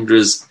empowered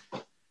Indra's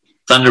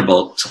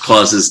thunderbolt to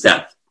cause his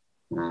death.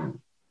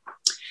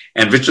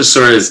 And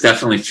Vritrasura is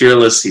definitely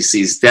fearless. He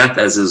sees death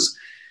as his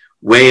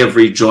way of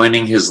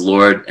rejoining his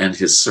Lord and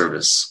his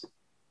service.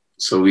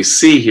 So we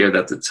see here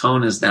that the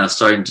tone is now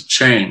starting to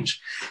change.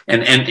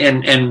 And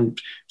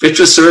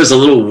Vritrasura is a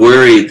little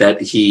worried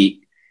that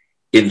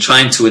in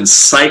trying to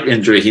incite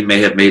Indra, he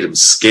may have made him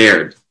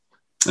scared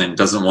and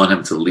doesn't want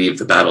him to leave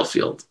the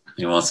battlefield.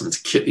 He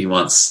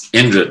wants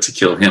Indra to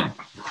kill him.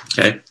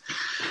 Okay?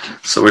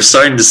 So we're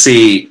starting to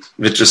see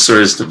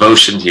Vritrasura's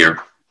devotion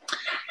here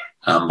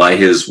by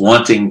his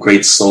wanting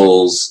great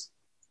souls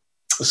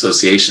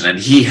association. And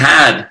he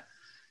had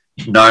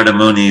Narada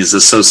Muni's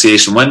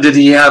association. When did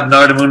he have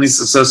Narada Muni's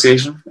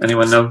association?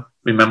 Anyone know?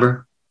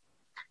 Remember?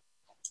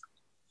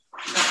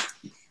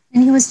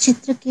 And he was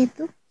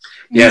Chitraketu.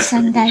 Yes,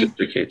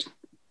 Chitraketu.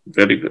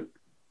 Very good.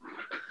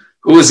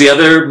 Who was the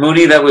other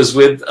Muni that was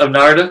with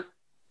Narada?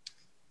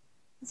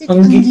 Is it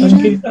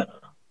Angira?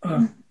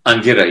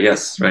 Angira,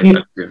 yes, right.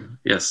 Angira,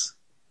 yes.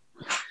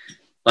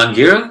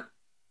 Angira?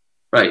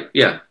 Right,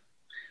 yeah.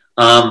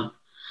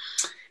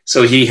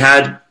 So he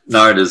had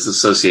Narada's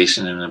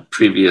association in a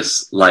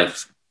previous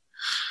life,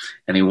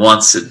 and he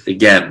wants it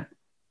again.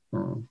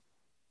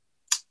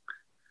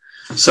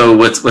 So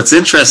what's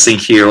interesting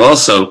here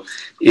also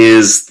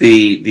is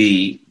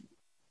the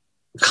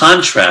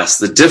contrast,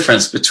 the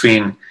difference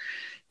between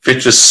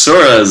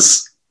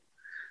Vritrasura's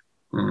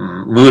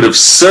mood of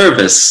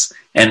service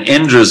and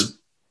Indra's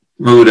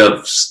mood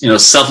of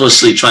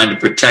selflessly trying to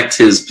protect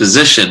his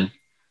position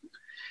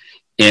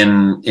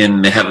in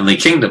the heavenly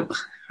kingdom,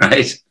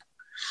 right?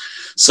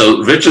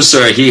 So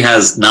Vritrasura, he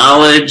has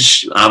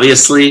knowledge,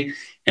 obviously,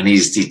 and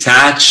he's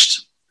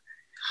detached.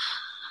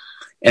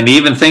 And he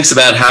even thinks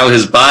about how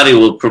his body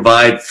will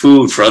provide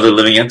food for other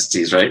living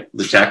entities, right?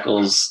 The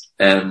jackals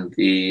and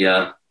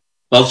the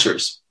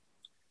vultures.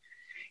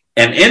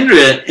 And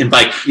Indra,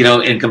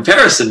 in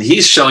comparison,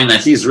 he's showing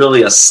that he's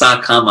really a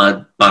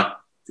sakama bhakti.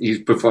 He's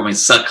performing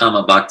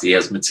sakama bhakti. He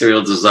has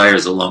material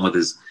desires along with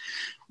his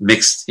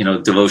mixed,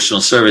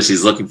 devotional service.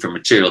 He's looking for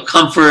material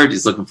comfort.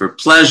 He's looking for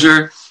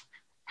pleasure.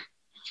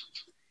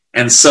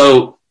 And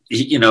so,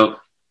 he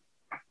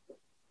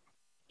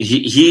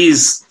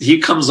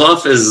comes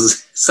off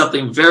as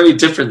something very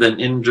different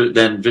than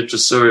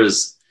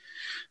Vritrasura's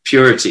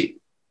purity,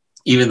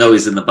 even though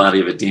he's in the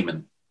body of a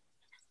demon.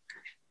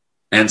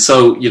 And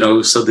so,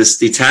 so this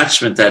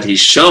detachment that he's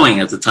showing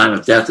at the time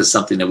of death is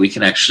something that we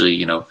can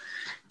actually,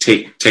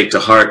 take to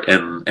heart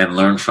and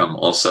learn from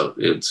also.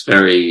 It's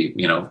very,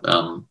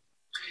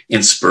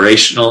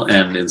 inspirational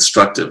and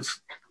instructive.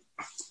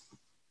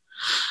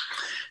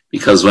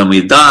 Because when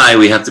we die,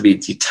 we have to be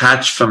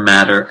detached from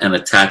matter and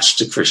attached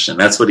to Krishna.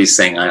 That's what he's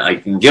saying. I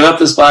can give up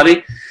this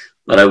body,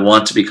 but I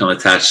want to become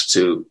attached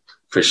to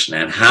Krishna.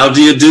 And how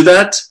do you do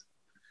that?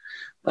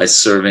 By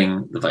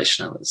serving the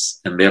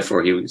Vaishnavas. And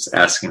therefore, he was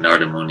asking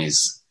Narada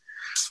Muni's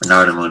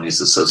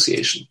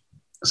association.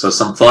 So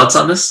some thoughts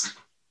on this?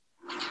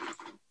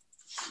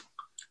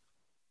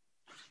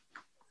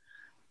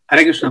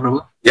 Hare Krishna,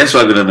 Prabhu. Yes,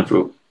 Raghunandan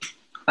Prabhu.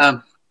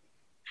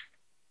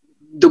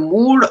 The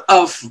mood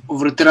of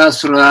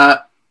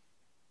Vritrasura,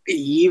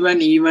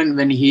 even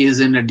when he is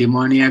in a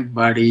demoniac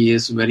body,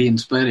 is very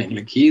inspiring.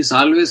 Like he is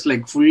always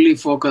fully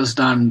focused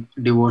on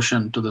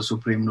devotion to the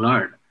Supreme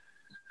Lord.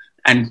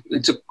 And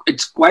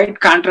it's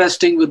quite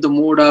contrasting with the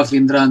mood of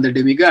Indra and the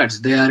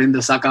demigods. They are in the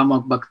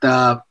Sakama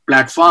Bhakta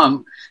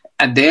platform,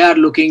 and they are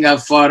looking up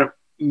for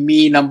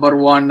me, number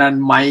one,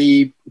 and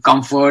my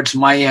comforts,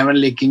 my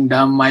heavenly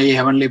kingdom, my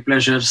heavenly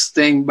pleasures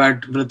thing.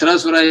 But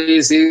Vritrasura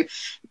is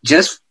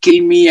just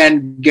kill me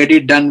and get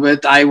it done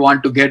with. I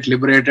want to get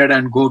liberated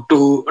and go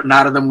to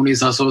Narada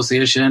Muni's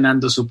association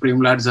and the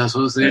Supreme Lord's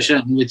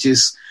association, which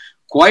is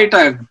quite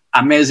an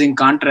amazing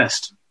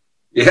contrast.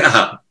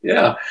 Yeah,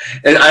 yeah.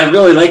 And I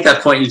really like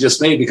that point you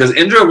just made, because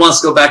Indra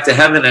wants to go back to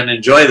heaven and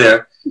enjoy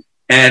there,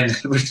 and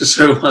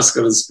Vritrasura wants to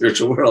go to the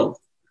spiritual world.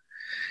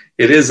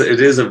 It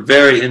is a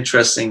very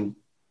interesting.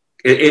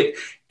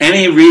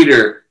 Any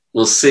reader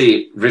will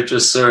see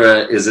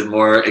Vritrasura is a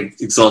more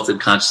exalted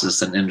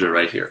consciousness than Indra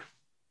right here.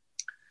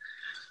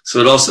 So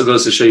it also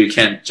goes to show you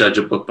can't judge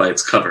a book by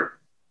its cover.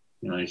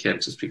 You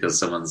can't just because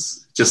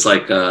someone's just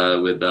like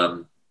with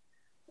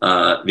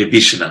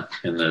Vibhishana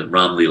in the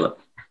Ram Leela.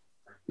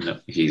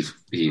 He's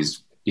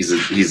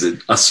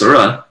an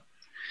asura,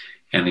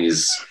 and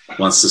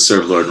wants to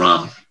serve Lord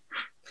Ram.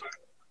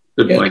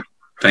 Good point.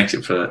 Thank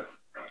you for that.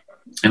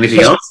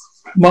 Anything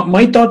else?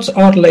 My thoughts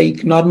are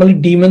like normally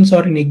demons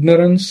are in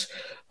ignorance.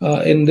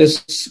 In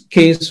this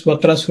case,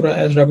 Vritrasura,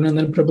 as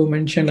Raghunandan Prabhu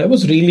mentioned, I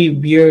was really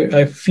weird.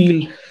 I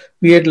feel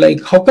weird,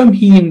 like how come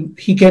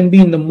he can be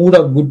in the mood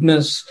of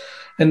goodness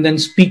and then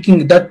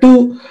speaking that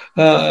too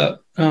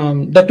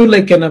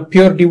like in a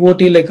pure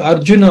devotee like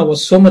Arjuna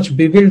was so much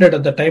bewildered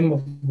at the time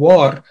of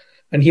war,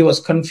 and he was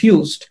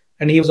confused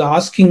and he was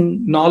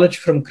asking knowledge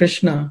from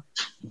Krishna.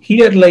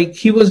 Here, like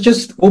he was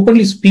just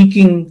openly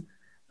speaking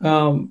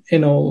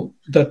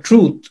the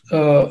truth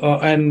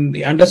and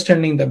the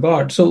understanding the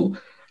God. So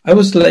I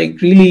was like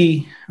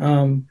really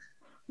I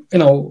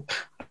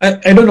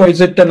don't know,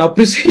 is it an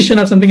appreciation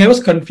or something? I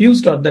was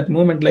confused at that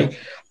moment, like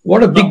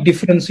what a big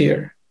difference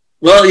here.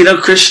 Well,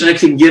 Krishna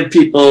can give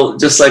people,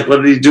 just like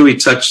what did he do? He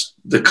touched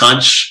the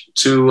conch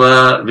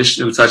to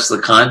Vishnu, touched the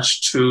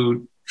conch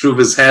to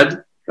Dhruva's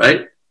head,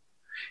 right?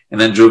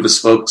 And then Dhruva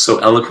spoke so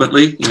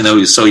eloquently, even though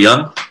he was so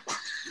young.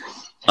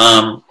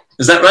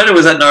 Is that right, or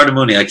was that Narada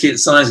Muni? I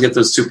sometimes get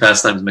those two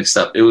pastimes mixed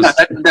up. It was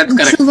that's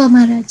correct. Dhruva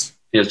Maharaj.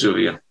 Yeah,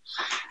 Dhruva.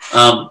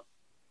 Yeah.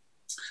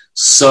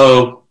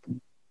 So.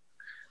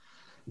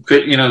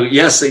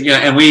 Yes,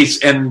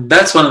 and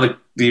that's one of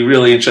the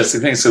really interesting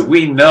things. So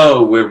we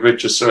know where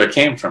Vritrasura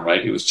came from,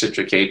 right? He was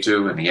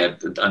Chitraketu, and he had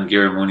the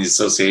Angira Muni's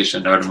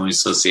association, Narada Muni's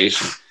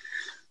association,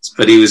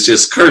 but he was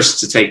just cursed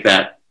to take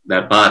that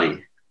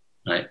body,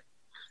 right?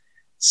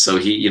 So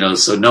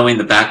so knowing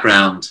the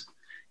background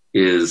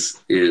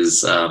is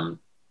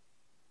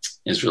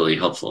really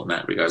helpful in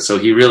that regard. So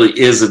he really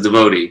is a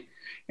devotee,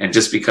 and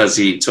just because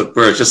he took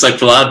birth, just like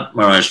Prahlad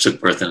Maharaj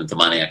took birth in a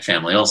demoniac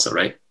family, also,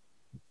 right?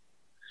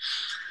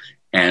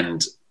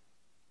 And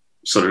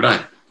so did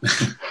I.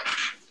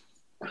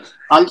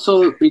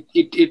 Also,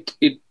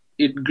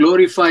 it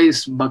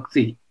glorifies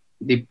bhakti.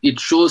 It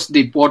shows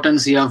the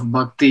potency of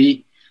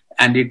bhakti,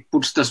 and it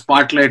puts the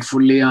spotlight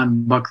fully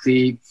on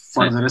bhakti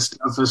for the rest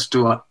of us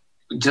to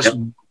just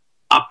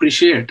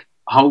appreciate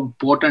how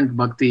potent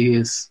bhakti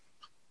is.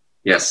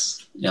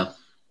 Yes. Yeah.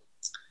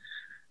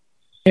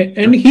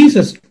 And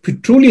he's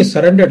truly a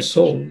surrendered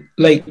soul.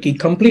 Like he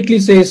completely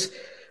says,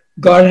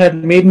 God had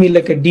made me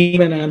like a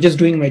demon and I'm just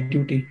doing my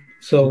duty.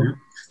 So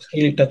it's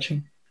really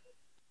touching.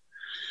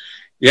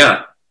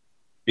 Yeah.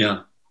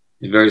 Yeah.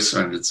 A very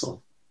surrendered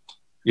soul.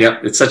 Yeah.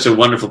 It's such a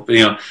wonderful,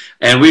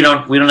 and we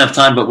don't have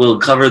time, but we'll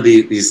cover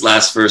these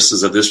last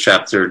verses of this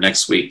chapter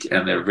next week.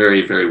 And they're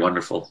very, very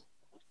wonderful.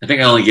 I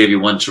think I only gave you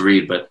one to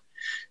read, but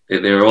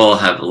they all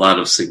have a lot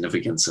of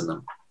significance in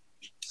them.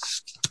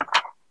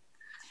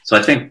 So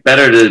I think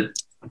better to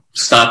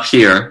stop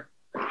here,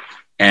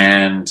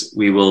 and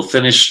we will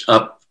finish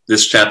up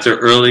this chapter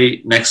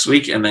early next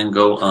week and then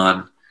go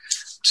on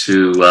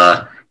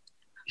to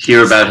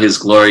hear about his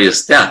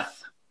glorious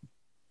death,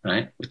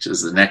 right? Which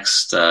is the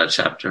next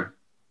chapter.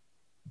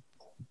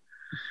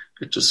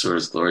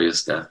 Vritrasura's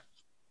glorious death.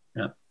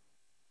 Yeah.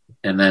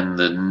 And then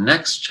the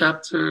next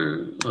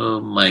chapter,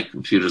 my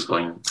computer's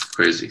going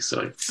crazy.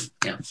 So,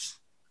 yeah.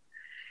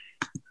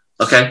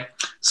 Okay.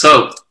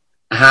 So,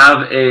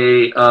 have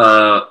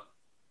a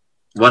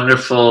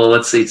wonderful,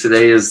 let's see,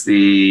 today is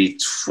the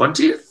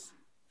 20th?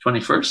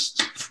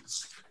 21st?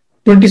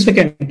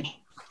 22nd.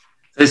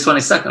 Today's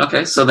 22nd.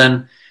 Okay. So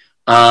then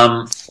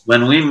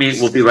when we meet,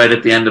 we'll be right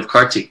at the end of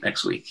Kartik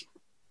next week.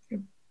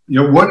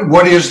 Yeah,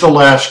 what is the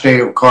last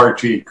day of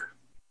Kartik?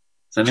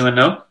 Does anyone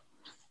know?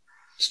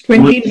 It's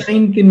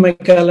 29th in my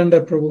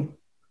calendar, Prabhu.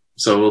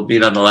 So we'll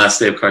meet on the last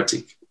day of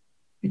Kartik.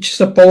 It's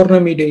a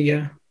Purnami day,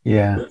 yeah.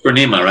 Yeah.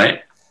 Purnima,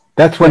 right?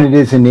 That's when it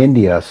is in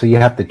India. So you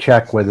have to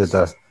check whether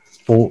the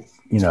full,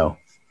 the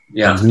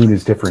moon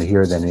is different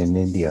here than in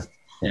India.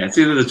 Yeah, it's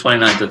either the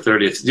 29th or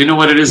 30th. Do you know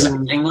what it is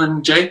in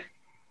England, Jay?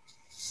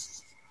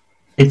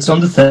 It's on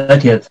the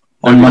 30th,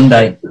 on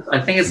Monday. I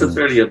think it's the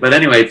 30th. But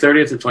anyway,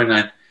 30th or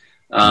 29th.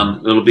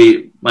 It'll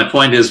be, my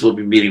point is we'll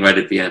be meeting right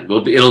at the end.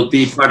 It'll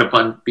be part of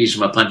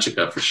Bhishma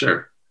Panchaka for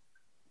sure.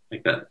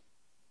 Like that.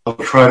 I'll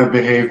try to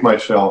behave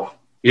myself.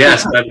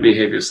 Yes, try to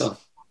behave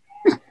yourself.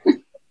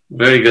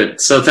 Very good.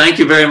 So thank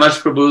you very much,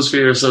 Prabhus, for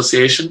your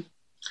association.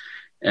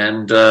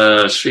 And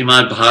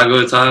Srimad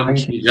Bhagavatam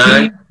ki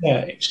jai,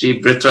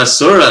 Shri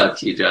Vritrasura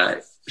ki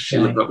jai,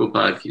 Srila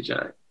Prabhupada ki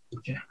jai.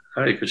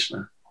 Hare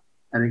Krishna.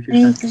 Hare Hare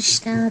Krishna.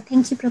 Krishna.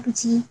 Thank you,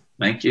 Prabhuji.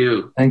 Thank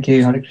you. Thank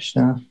you. Hare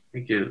Krishna.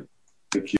 Thank you. Thank you.